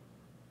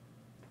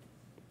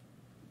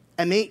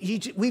 And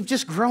we've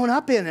just grown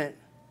up in it.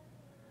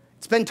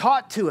 It's been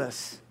taught to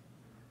us.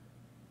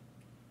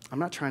 I'm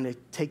not trying to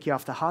take you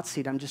off the hot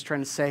seat. I'm just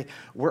trying to say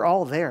we're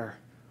all there.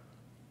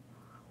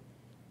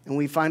 And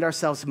we find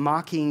ourselves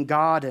mocking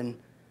God and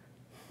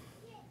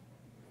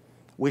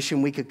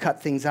wishing we could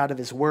cut things out of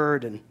his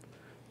word and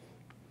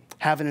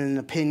having an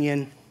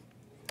opinion.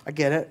 I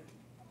get it.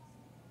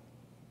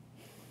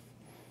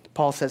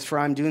 Paul says, for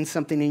I'm doing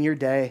something in your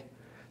day,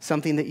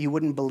 something that you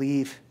wouldn't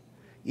believe,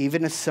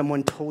 even if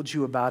someone told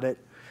you about it.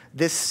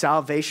 this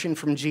salvation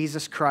from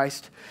Jesus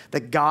Christ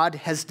that God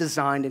has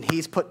designed and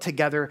he's put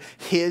together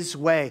his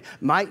way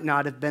might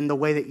not have been the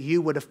way that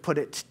you would have put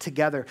it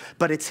together,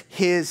 but it's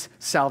his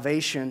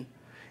salvation.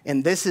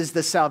 And this is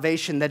the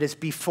salvation that is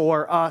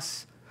before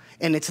us.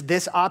 And it's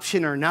this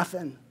option or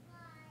nothing.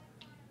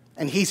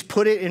 And he's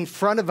put it in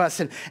front of us.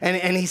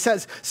 And he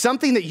says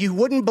something that you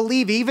wouldn't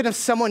believe even if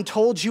someone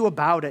told you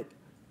about it.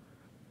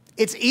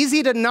 It's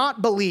easy to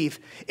not believe.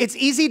 It's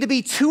easy to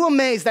be too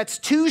amazed. That's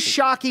too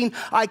shocking.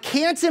 I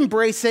can't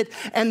embrace it,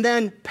 and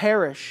then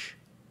perish.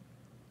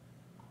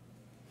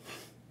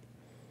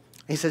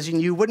 He says,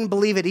 you wouldn't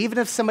believe it even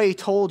if somebody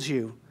told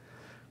you.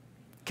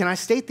 Can I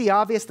state the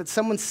obvious that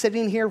someone's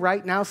sitting here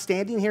right now,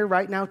 standing here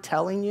right now,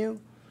 telling you?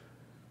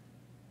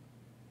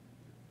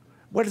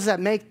 What does that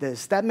make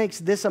this? That makes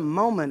this a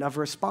moment of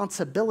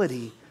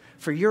responsibility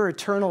for your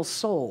eternal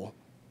soul.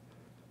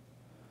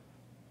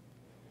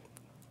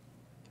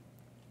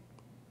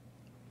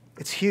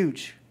 It's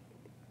huge.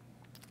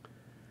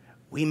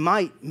 We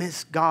might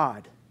miss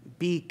God.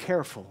 Be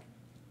careful.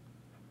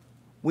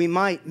 We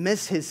might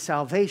miss his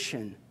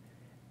salvation.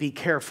 Be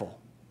careful.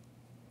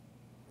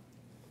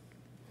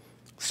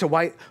 So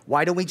why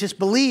don't we just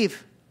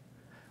believe?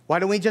 Why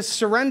don't we just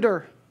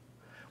surrender?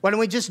 Why don't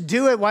we just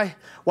do it? Why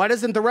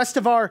doesn't the rest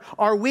of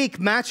our week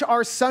match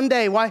our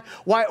Sunday? Why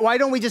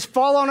don't we just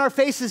fall on our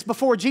faces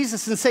before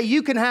Jesus and say,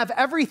 you can have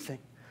everything?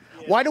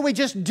 Why do we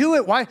just do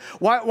it?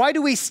 Why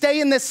do we stay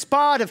in this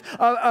spot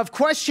of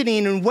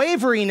questioning and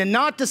wavering and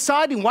not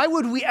deciding? Why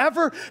would we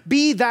ever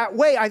be that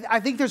way? I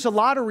think there's a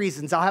lot of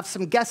reasons. I'll have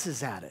some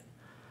guesses at it.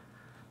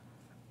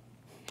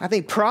 I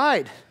think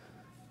pride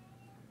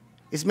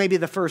is maybe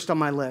the first on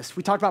my list.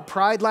 We talked about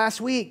pride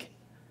last week.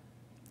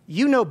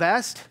 You know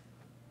best.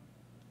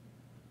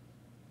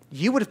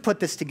 You would have put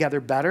this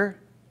together better.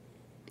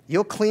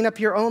 You'll clean up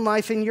your own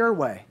life in your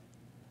way.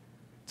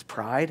 It's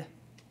pride.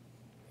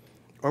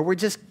 Or we're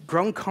just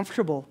grown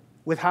comfortable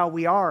with how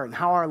we are and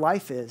how our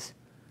life is.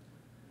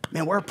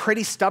 Man, we're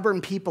pretty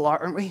stubborn people,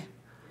 aren't we? Yeah.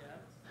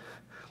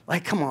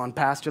 Like, come on,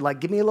 Pastor, like,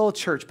 give me a little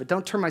church, but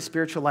don't turn my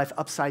spiritual life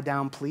upside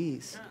down,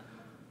 please.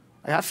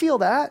 Like, I feel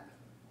that.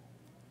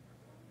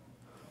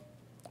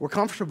 We're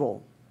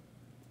comfortable.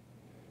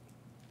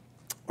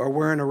 Or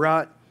we're in a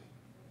rut.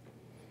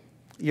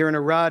 You're in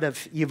a rut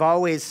of you've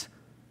always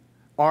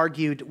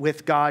argued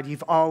with God.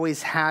 You've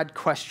always had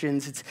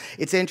questions.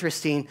 It's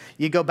interesting.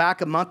 You go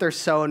back a month or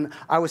so, and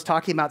I was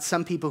talking about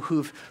some people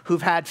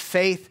who've had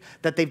faith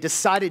that they've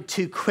decided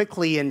too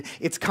quickly, and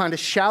it's kind of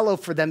shallow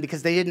for them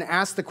because they didn't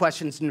ask the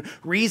questions and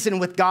reason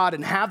with God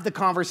and have the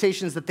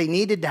conversations that they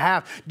needed to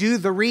have, do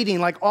the reading.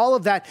 Like, all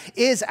of that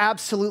is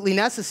absolutely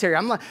necessary.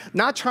 I'm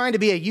not trying to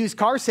be a used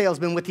car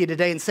salesman with you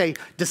today and say,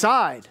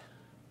 decide.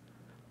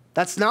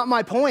 That's not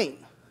my point.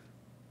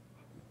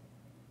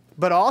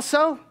 But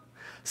also,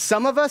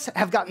 some of us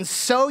have gotten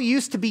so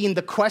used to being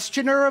the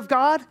questioner of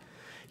God,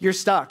 you're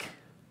stuck.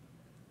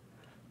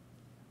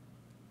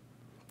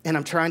 And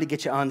I'm trying to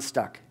get you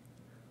unstuck.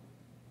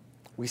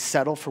 We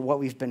settle for what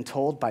we've been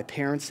told by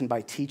parents and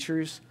by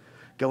teachers.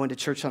 Going to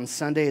church on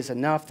Sunday is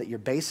enough, that you're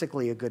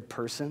basically a good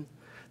person,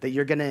 that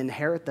you're going to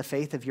inherit the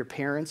faith of your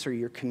parents or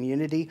your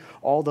community.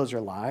 All those are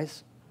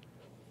lies.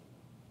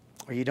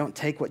 Or you don't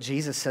take what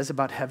Jesus says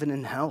about heaven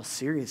and hell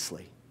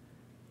seriously.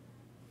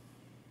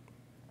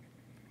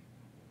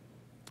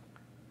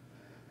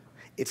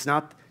 It's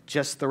not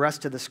just the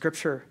rest of the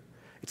scripture.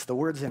 It's the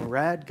words in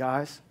red,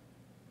 guys.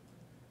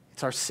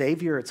 It's our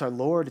Savior. It's our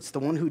Lord. It's the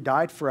one who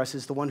died for us,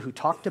 is the one who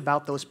talked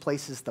about those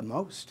places the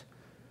most.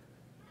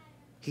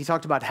 He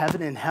talked about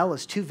heaven and hell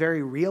as two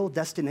very real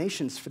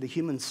destinations for the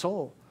human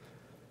soul.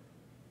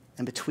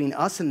 And between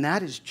us and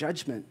that is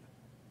judgment.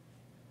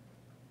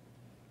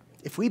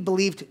 If we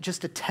believed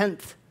just a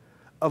tenth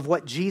of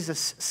what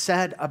Jesus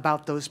said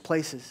about those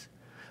places,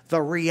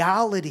 the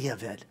reality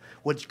of it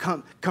would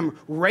come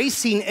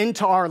racing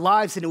into our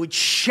lives, and it would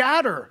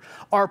shatter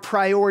our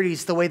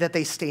priorities the way that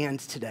they stand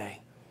today.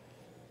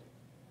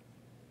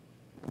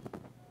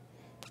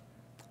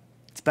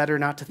 It's better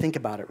not to think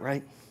about it,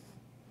 right?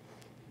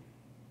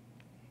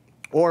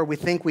 Or we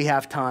think we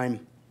have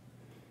time.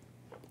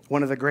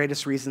 One of the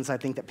greatest reasons I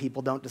think that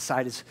people don't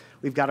decide is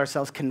we've got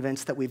ourselves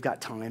convinced that we've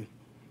got time.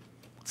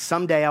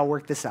 Someday I'll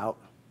work this out.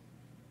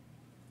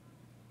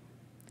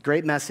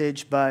 Great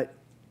message, but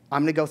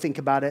I'm going to go think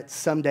about it.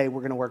 Someday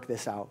we're going to work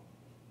this out.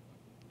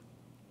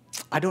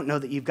 I don't know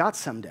that you've got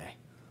someday.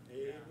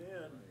 Amen.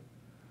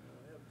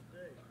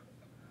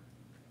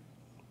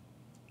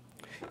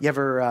 You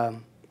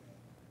ever,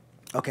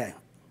 okay,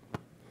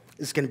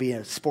 this is going to be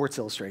a sports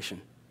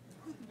illustration.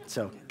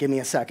 So give me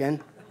a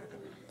second.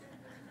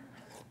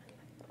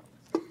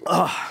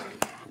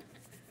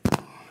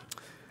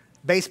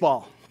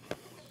 Baseball.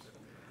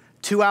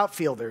 Two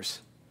outfielders.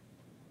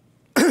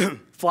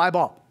 Fly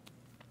ball.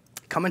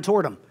 Coming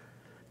toward them.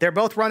 They're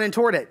both running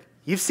toward it.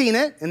 You've seen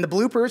it in the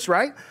bloopers,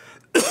 right?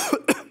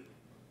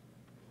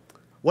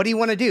 What do you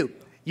want to do?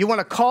 You want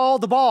to call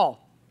the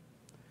ball.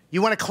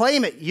 You want to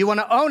claim it. You want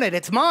to own it.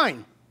 It's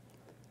mine.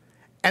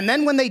 And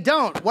then when they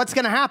don't, what's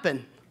going to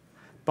happen?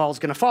 Ball's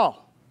going to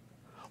fall.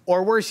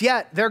 Or worse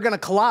yet, they're going to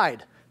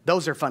collide.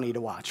 Those are funny to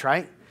watch,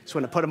 right? Just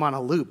want to put them on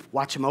a loop,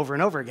 watch them over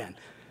and over again.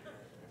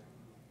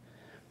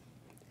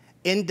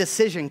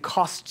 Indecision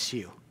costs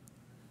you,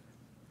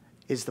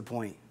 is the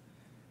point.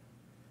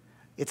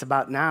 It's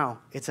about now.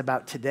 It's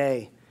about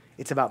today.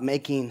 It's about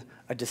making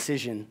a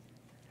decision.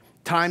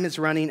 Time is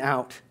running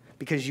out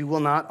because you will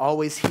not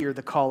always hear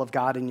the call of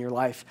God in your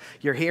life.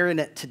 You're hearing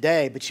it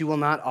today, but you will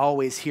not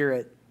always hear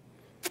it.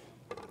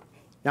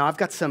 Now, I've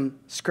got some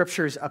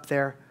scriptures up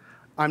there.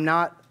 I'm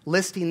not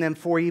listing them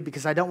for you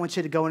because I don't want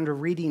you to go into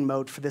reading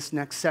mode for this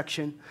next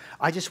section.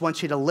 I just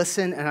want you to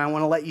listen, and I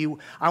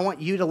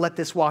want you to let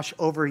this wash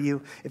over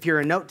you. If you're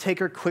a note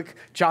taker, quick,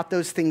 jot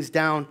those things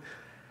down.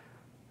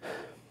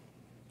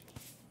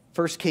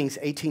 1 Kings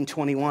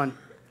 18:21.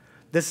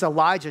 This is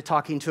Elijah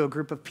talking to a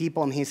group of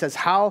people, and he says,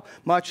 how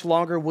much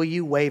longer will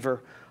you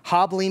waver,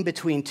 hobbling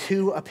between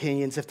two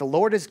opinions? If the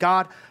Lord is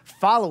God,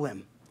 follow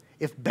him.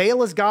 If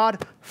Baal is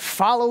God,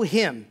 follow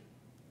him.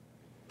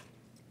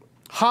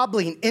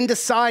 Hobbling,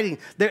 indeciding.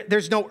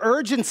 There's no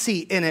urgency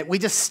in it. We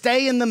just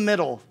stay in the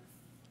middle.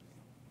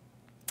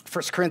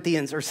 2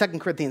 Corinthians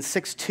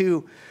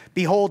 6:2.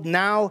 Behold,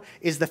 now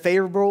is the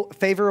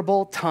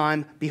favorable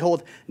time.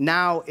 Behold,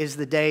 now is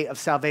the day of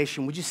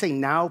salvation. Would you say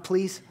now,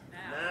 please?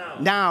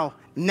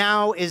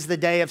 Now is the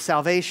day of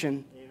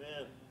salvation.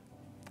 Amen.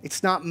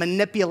 It's not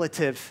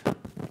manipulative.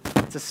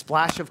 It's a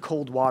splash of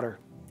cold water.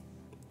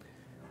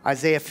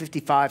 Isaiah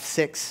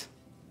 55:6.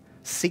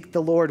 Seek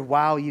the Lord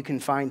while you can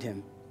find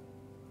him.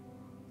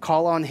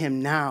 Call on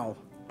him now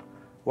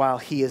while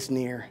he is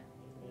near.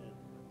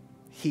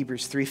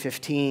 Hebrews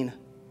 3:15.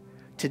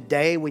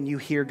 Today, when you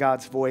hear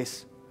God's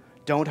voice,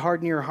 don't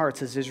harden your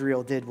hearts as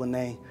Israel did when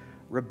they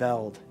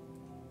rebelled.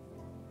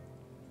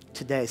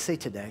 Today, say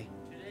today.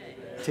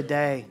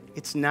 Today.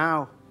 It's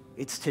now.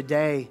 It's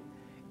today.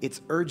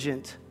 It's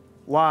urgent.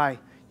 Why?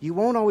 You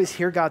won't always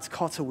hear God's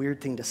call. It's a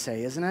weird thing to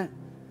say, isn't it?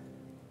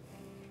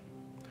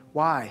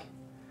 Why?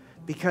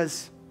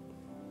 Because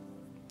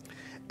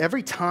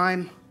every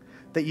time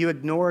that you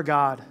ignore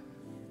God,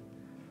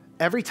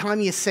 every time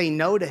you say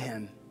no to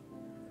him,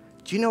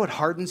 do you know it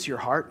hardens your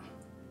heart?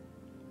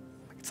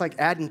 It's like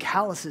adding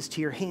calluses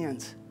to your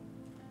hands.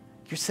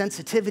 Your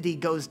sensitivity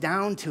goes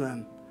down to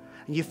him,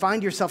 and you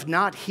find yourself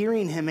not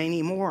hearing him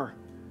anymore.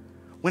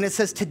 When it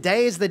says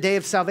today is the day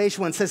of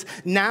salvation, when it says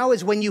now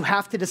is when you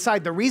have to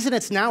decide, the reason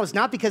it's now is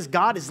not because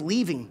God is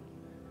leaving.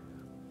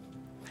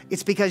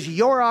 It's because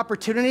your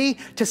opportunity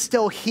to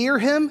still hear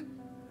him,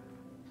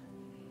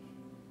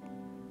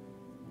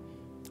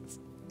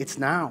 it's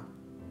now.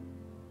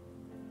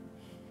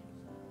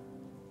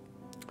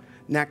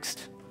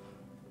 Next,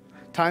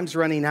 time's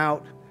running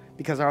out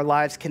because our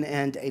lives can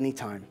end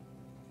anytime.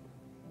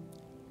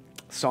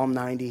 Psalm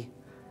 90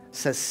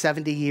 says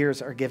 70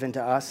 years are given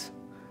to us.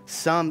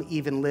 Some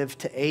even live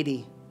to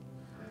 80.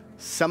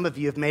 Some of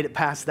you have made it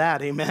past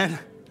that, amen?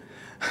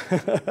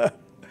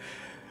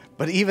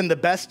 But even the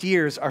best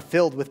years are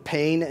filled with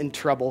pain and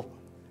trouble.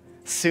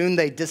 Soon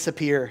they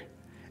disappear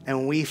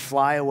and we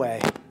fly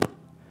away.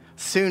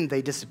 Soon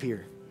they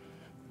disappear.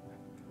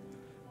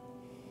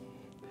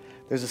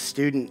 There's a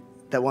student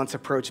that once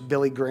approached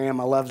Billy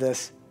Graham. I love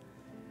this.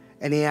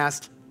 And he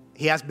asked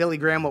Billy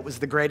Graham what was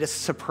the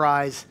greatest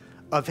surprise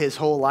of his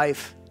whole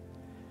life.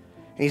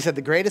 And he said,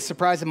 the greatest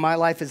surprise in my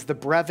life is the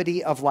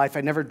brevity of life.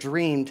 I never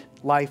dreamed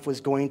life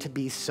was going to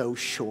be so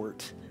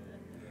short.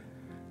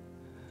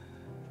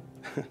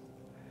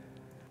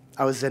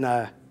 I was in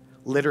a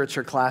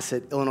literature class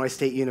at Illinois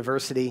State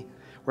University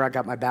where I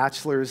got my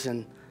bachelor's,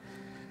 and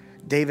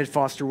David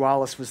Foster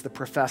Wallace was the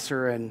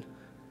professor, and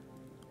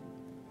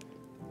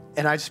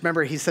I just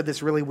remember he said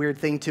this really weird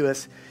thing to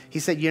us. He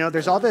said, you know,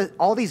 there's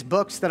all these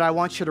books that I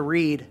want you to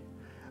read,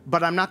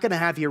 but I'm not going to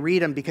have you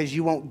read them because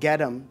you won't get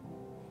them.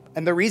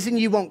 And the reason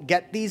you won't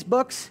get these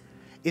books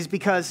is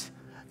because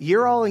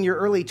you're all in your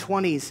early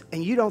 20s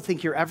and you don't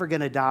think you're ever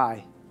going to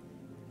die.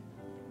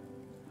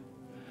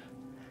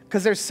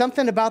 Because there's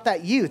something about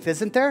that youth,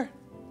 isn't there?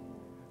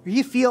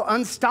 You feel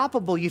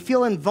unstoppable. You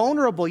feel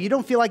invulnerable. You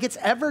don't feel like it's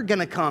ever going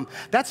to come.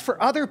 That's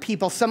for other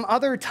people some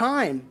other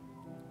time.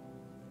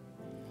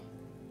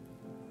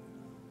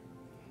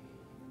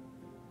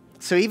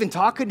 So even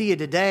talking to you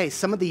today,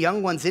 some of the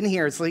young ones in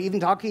here, it's like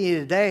even talking to you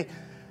today,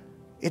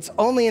 it's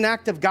only an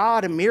act of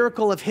God, a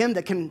miracle of him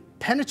that can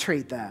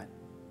penetrate that.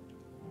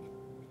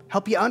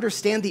 Help you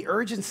understand the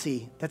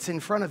urgency that's in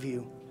front of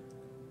you.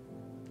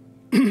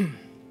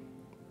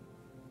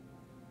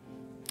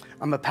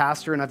 I'm a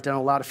pastor, and I've done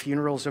a lot of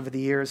funerals over the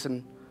years,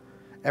 and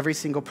every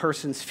single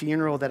person's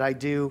funeral that I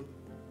do,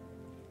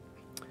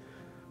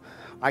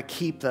 I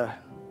keep the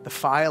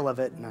file of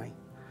it, and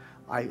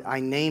I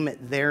name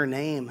it their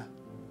name.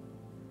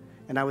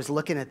 And I was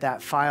looking at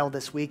that file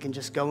this week and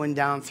just going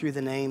down through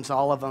the names,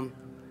 all of them.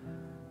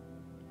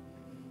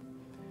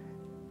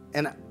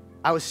 And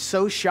I was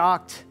so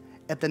shocked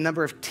at the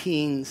number of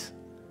teenagers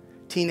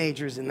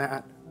in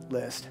that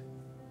list.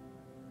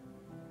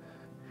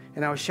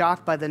 And I was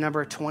shocked by the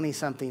number of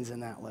 20-somethings in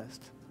that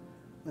list,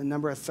 the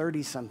number of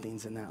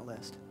 30-somethings in that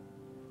list.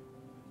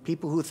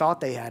 People who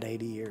thought they had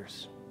 80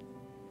 years.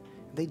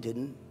 They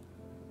didn't.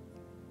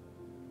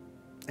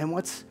 And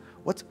what's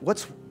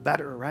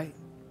better, right?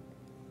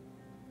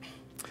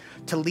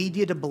 To lead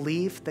you to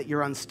believe that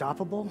you're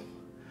unstoppable,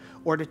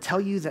 or to tell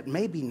you that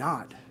maybe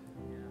not.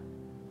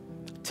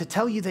 To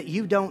tell you that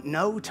you don't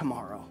know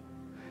tomorrow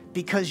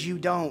because you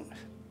don't.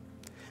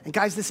 And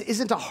guys, this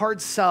isn't a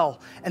hard sell,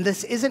 and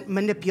this isn't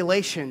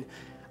manipulation.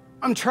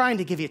 I'm trying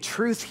to give you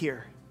truth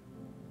here.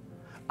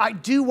 I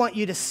do want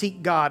you to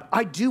seek God.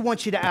 I do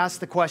want you to ask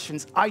the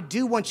questions. I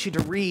do want you to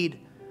read.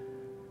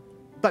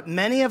 But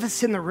many of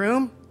us in the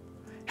room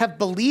have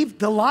believed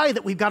the lie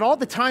that we've got all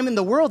the time in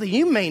the world, and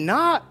you may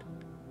not.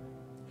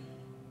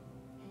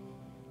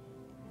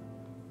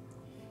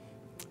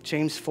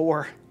 James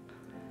 4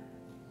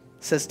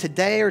 says,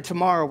 today or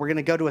tomorrow, we're going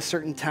to go to a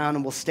certain town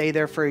and we'll stay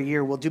there for a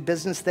year. We'll do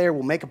business there.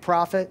 We'll make a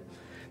profit.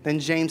 Then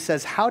James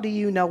says, how do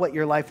you know what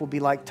your life will be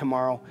like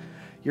tomorrow?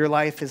 Your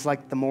life is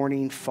like the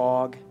morning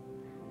fog.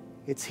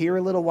 It's here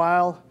a little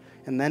while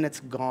and then it's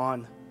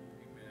gone.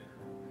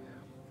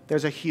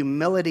 There's a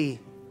humility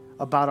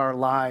about our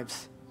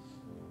lives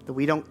that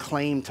we don't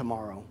claim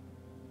tomorrow.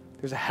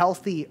 There's a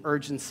healthy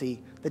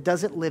urgency that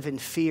doesn't live in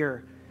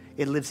fear.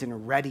 It lives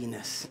in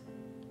readiness.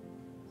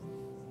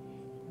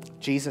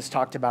 Jesus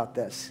talked about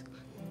this,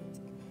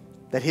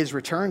 that his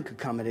return could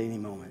come at any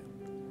moment.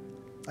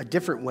 A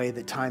different way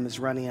that time is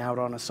running out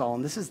on us all.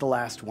 And this is the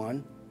last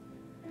one.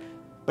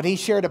 But he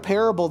shared a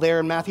parable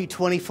there in Matthew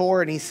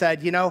 24, and he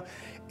said, you know,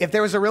 if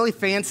there was a really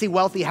fancy,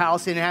 wealthy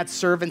house and it had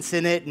servants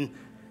in it, and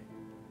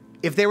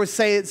if there was,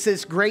 say, it's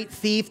this great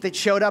thief that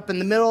showed up in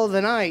the middle of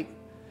the night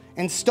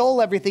and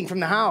stole everything from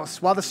the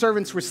house while the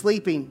servants were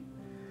sleeping,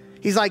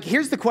 he's like,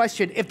 here's the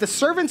question. If the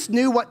servants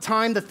knew what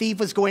time the thief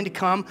was going to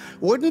come,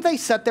 wouldn't they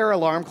set their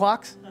alarm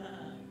clocks?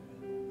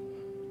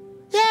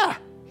 Yeah.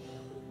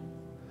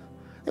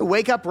 They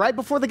wake up right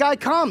before the guy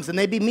comes and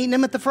they'd be meeting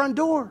him at the front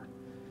door.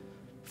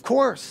 Of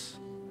course.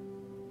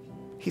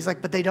 He's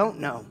like, but they don't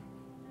know.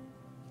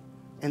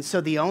 And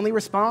so the only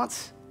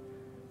response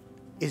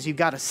is you've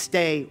got to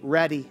stay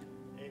ready.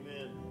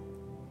 Amen.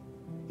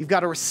 You've got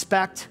to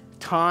respect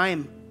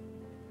time.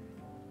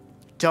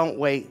 Don't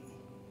wait.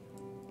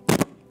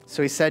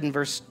 So he said in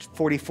verse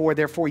 44,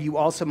 therefore you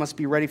also must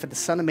be ready, for the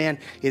Son of Man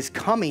is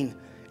coming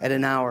at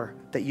an hour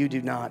that you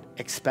do not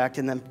expect.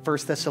 And then 1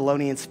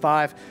 Thessalonians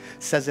 5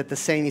 says it the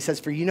same. He says,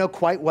 for you know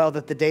quite well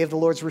that the day of the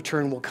Lord's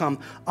return will come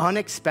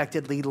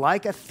unexpectedly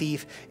like a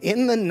thief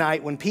in the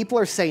night, when people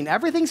are saying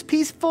everything's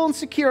peaceful and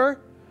secure.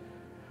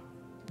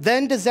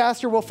 Then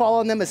disaster will fall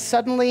on them as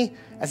suddenly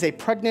as a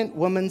pregnant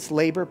woman's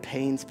labor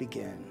pains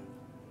begin.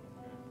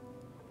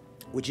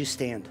 Would you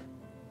stand?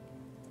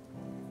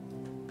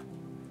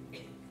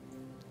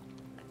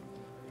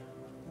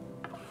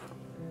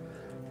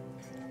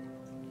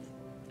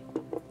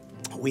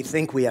 We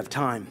think we have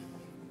time,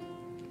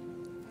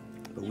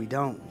 but we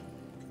don't.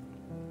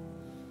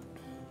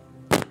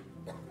 I'm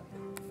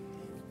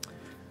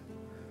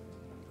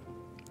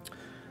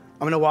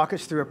going to walk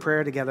us through a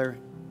prayer together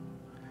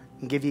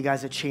and give you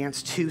guys a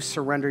chance to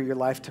surrender your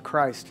life to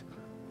Christ.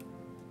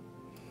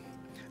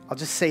 I'll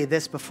just say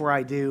this before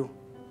I do.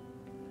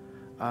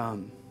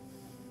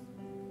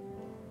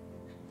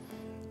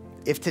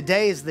 If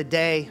today is the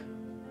day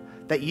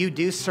that you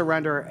do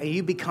surrender and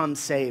you become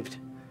saved,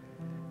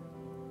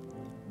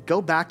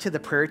 go back to the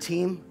prayer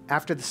team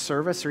after the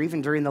service or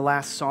even during the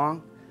last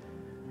song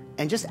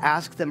and just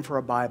ask them for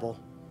a Bible.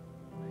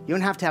 You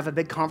don't have to have a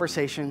big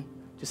conversation.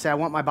 Just say, I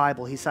want my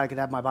Bible. He said I could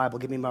have my Bible.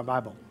 Give me my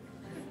Bible.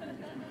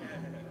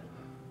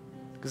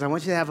 Because I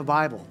want you to have a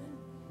Bible.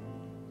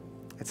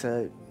 It's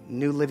a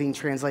New Living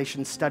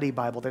Translation study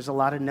Bible. There's a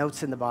lot of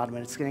notes in the bottom,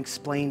 and it's going to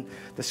explain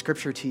the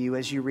scripture to you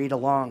as you read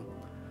along.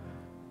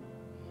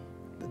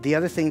 The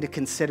other thing to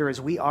consider is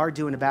we are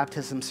doing a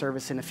baptism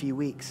service in a few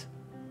weeks.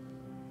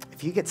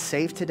 If you get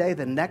saved today,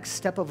 the next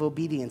step of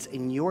obedience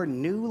in your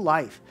new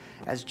life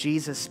as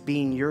Jesus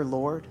being your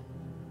Lord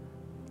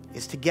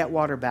is to get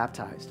water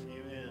baptized.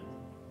 Amen.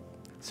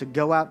 So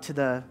go out to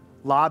the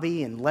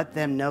lobby and let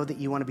them know that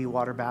you want to be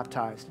water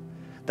baptized.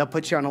 They'll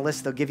put you on a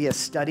list. They'll give you a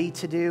study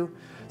to do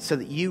so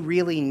that you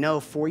really know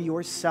for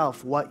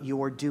yourself what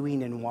you're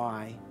doing and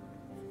why.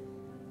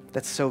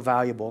 That's so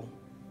valuable.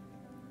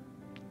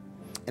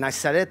 And I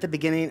said it at the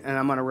beginning, and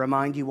I'm going to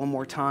remind you one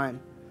more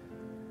time.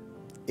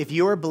 If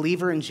you're a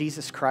believer in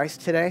Jesus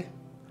Christ today,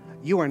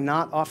 you are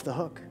not off the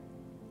hook.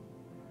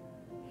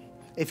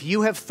 If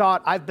you have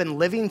thought, I've been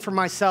living for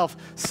myself,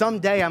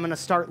 someday I'm going to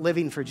start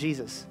living for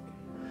Jesus.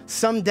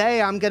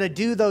 Someday I'm going to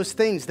do those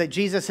things that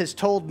Jesus has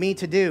told me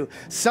to do.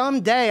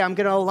 Someday I'm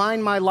going to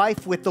align my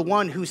life with the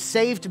one who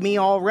saved me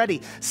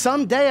already.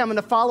 Someday I'm going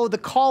to follow the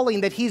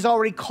calling that he's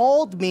already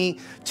called me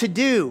to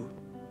do.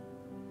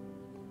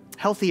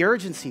 Healthy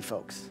urgency,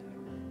 folks.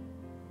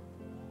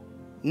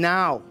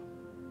 Now,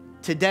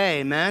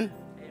 today, amen?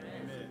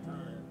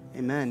 Amen.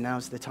 Amen.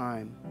 Now's the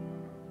time.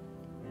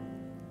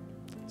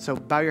 So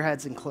bow your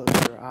heads and close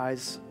your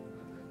eyes.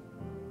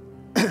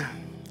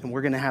 And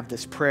we're going to have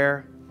this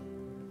prayer.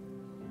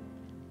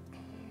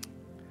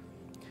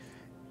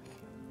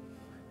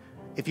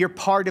 If you're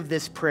part of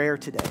this prayer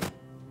today,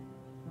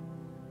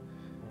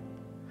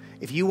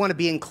 If you want to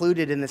be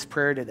included in this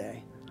prayer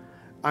today,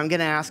 I'm going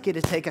to ask you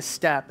to take a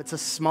step. It's a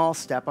small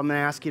step. I'm going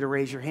to ask you to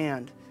raise your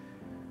hand.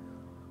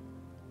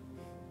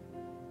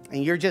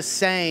 And you're just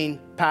saying,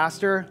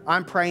 Pastor,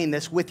 I'm praying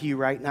this with you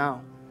right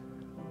now.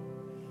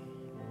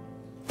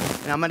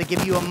 And I'm going to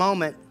give you a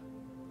moment,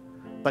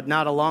 but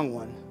not a long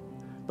one.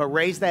 But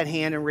raise that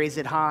hand and raise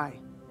it high.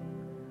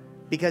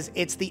 Because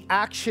it's the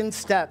action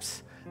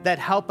steps that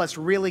help us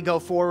really go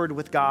forward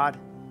with God.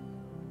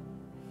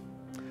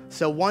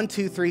 So 1,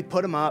 2, 3,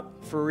 put them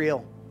up for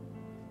real.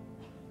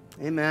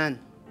 Amen.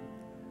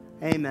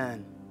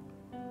 Amen.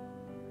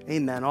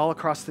 Amen. All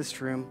across this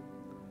room,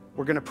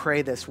 we're going to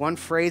pray this one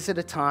phrase at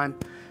a time.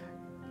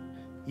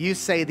 You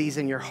say these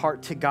in your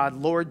heart to God.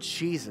 Lord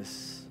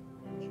Jesus,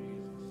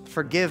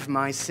 forgive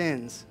my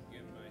sins.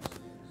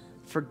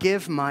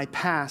 Forgive my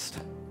past.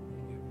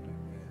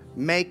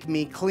 Make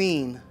me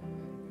clean.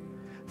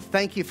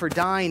 Thank you for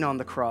dying on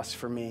the cross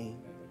for me.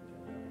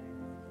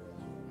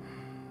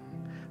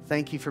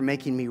 Thank you for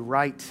making me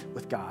right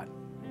with God.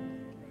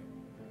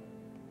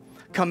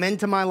 Come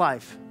into my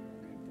life.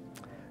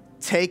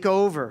 Take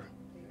over.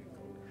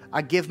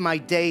 I give my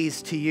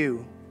days to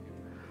you.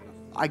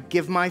 I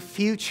give my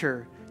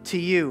future to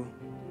you.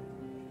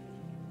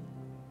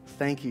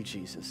 Thank you,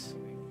 Jesus,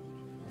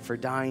 for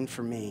dying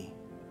for me.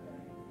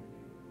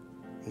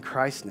 In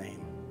Christ's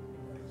name,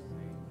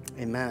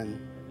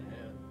 amen.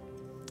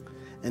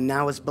 And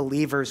now as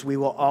believers, we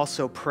will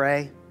also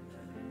pray.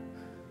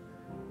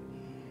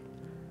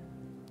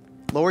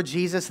 Lord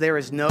Jesus, there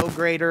is no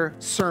greater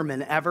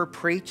sermon ever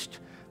preached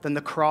than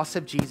the cross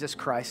of Jesus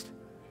Christ.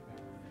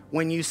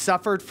 When you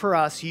suffered for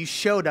us, you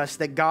showed us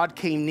that God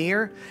came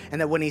near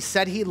and that when he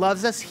said he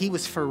loves us, he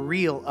was for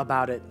real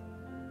about it.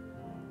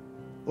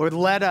 Lord,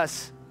 let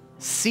us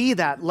see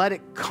that. Let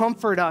it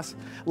comfort us.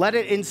 Let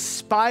it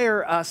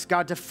inspire us,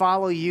 God, to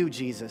follow you,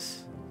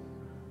 Jesus.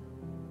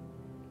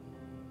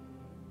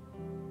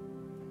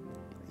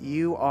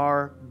 You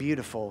are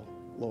beautiful,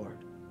 Lord.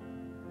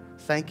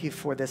 Thank you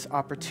for this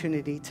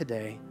opportunity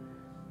today.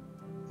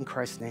 In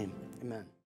Christ's name, amen.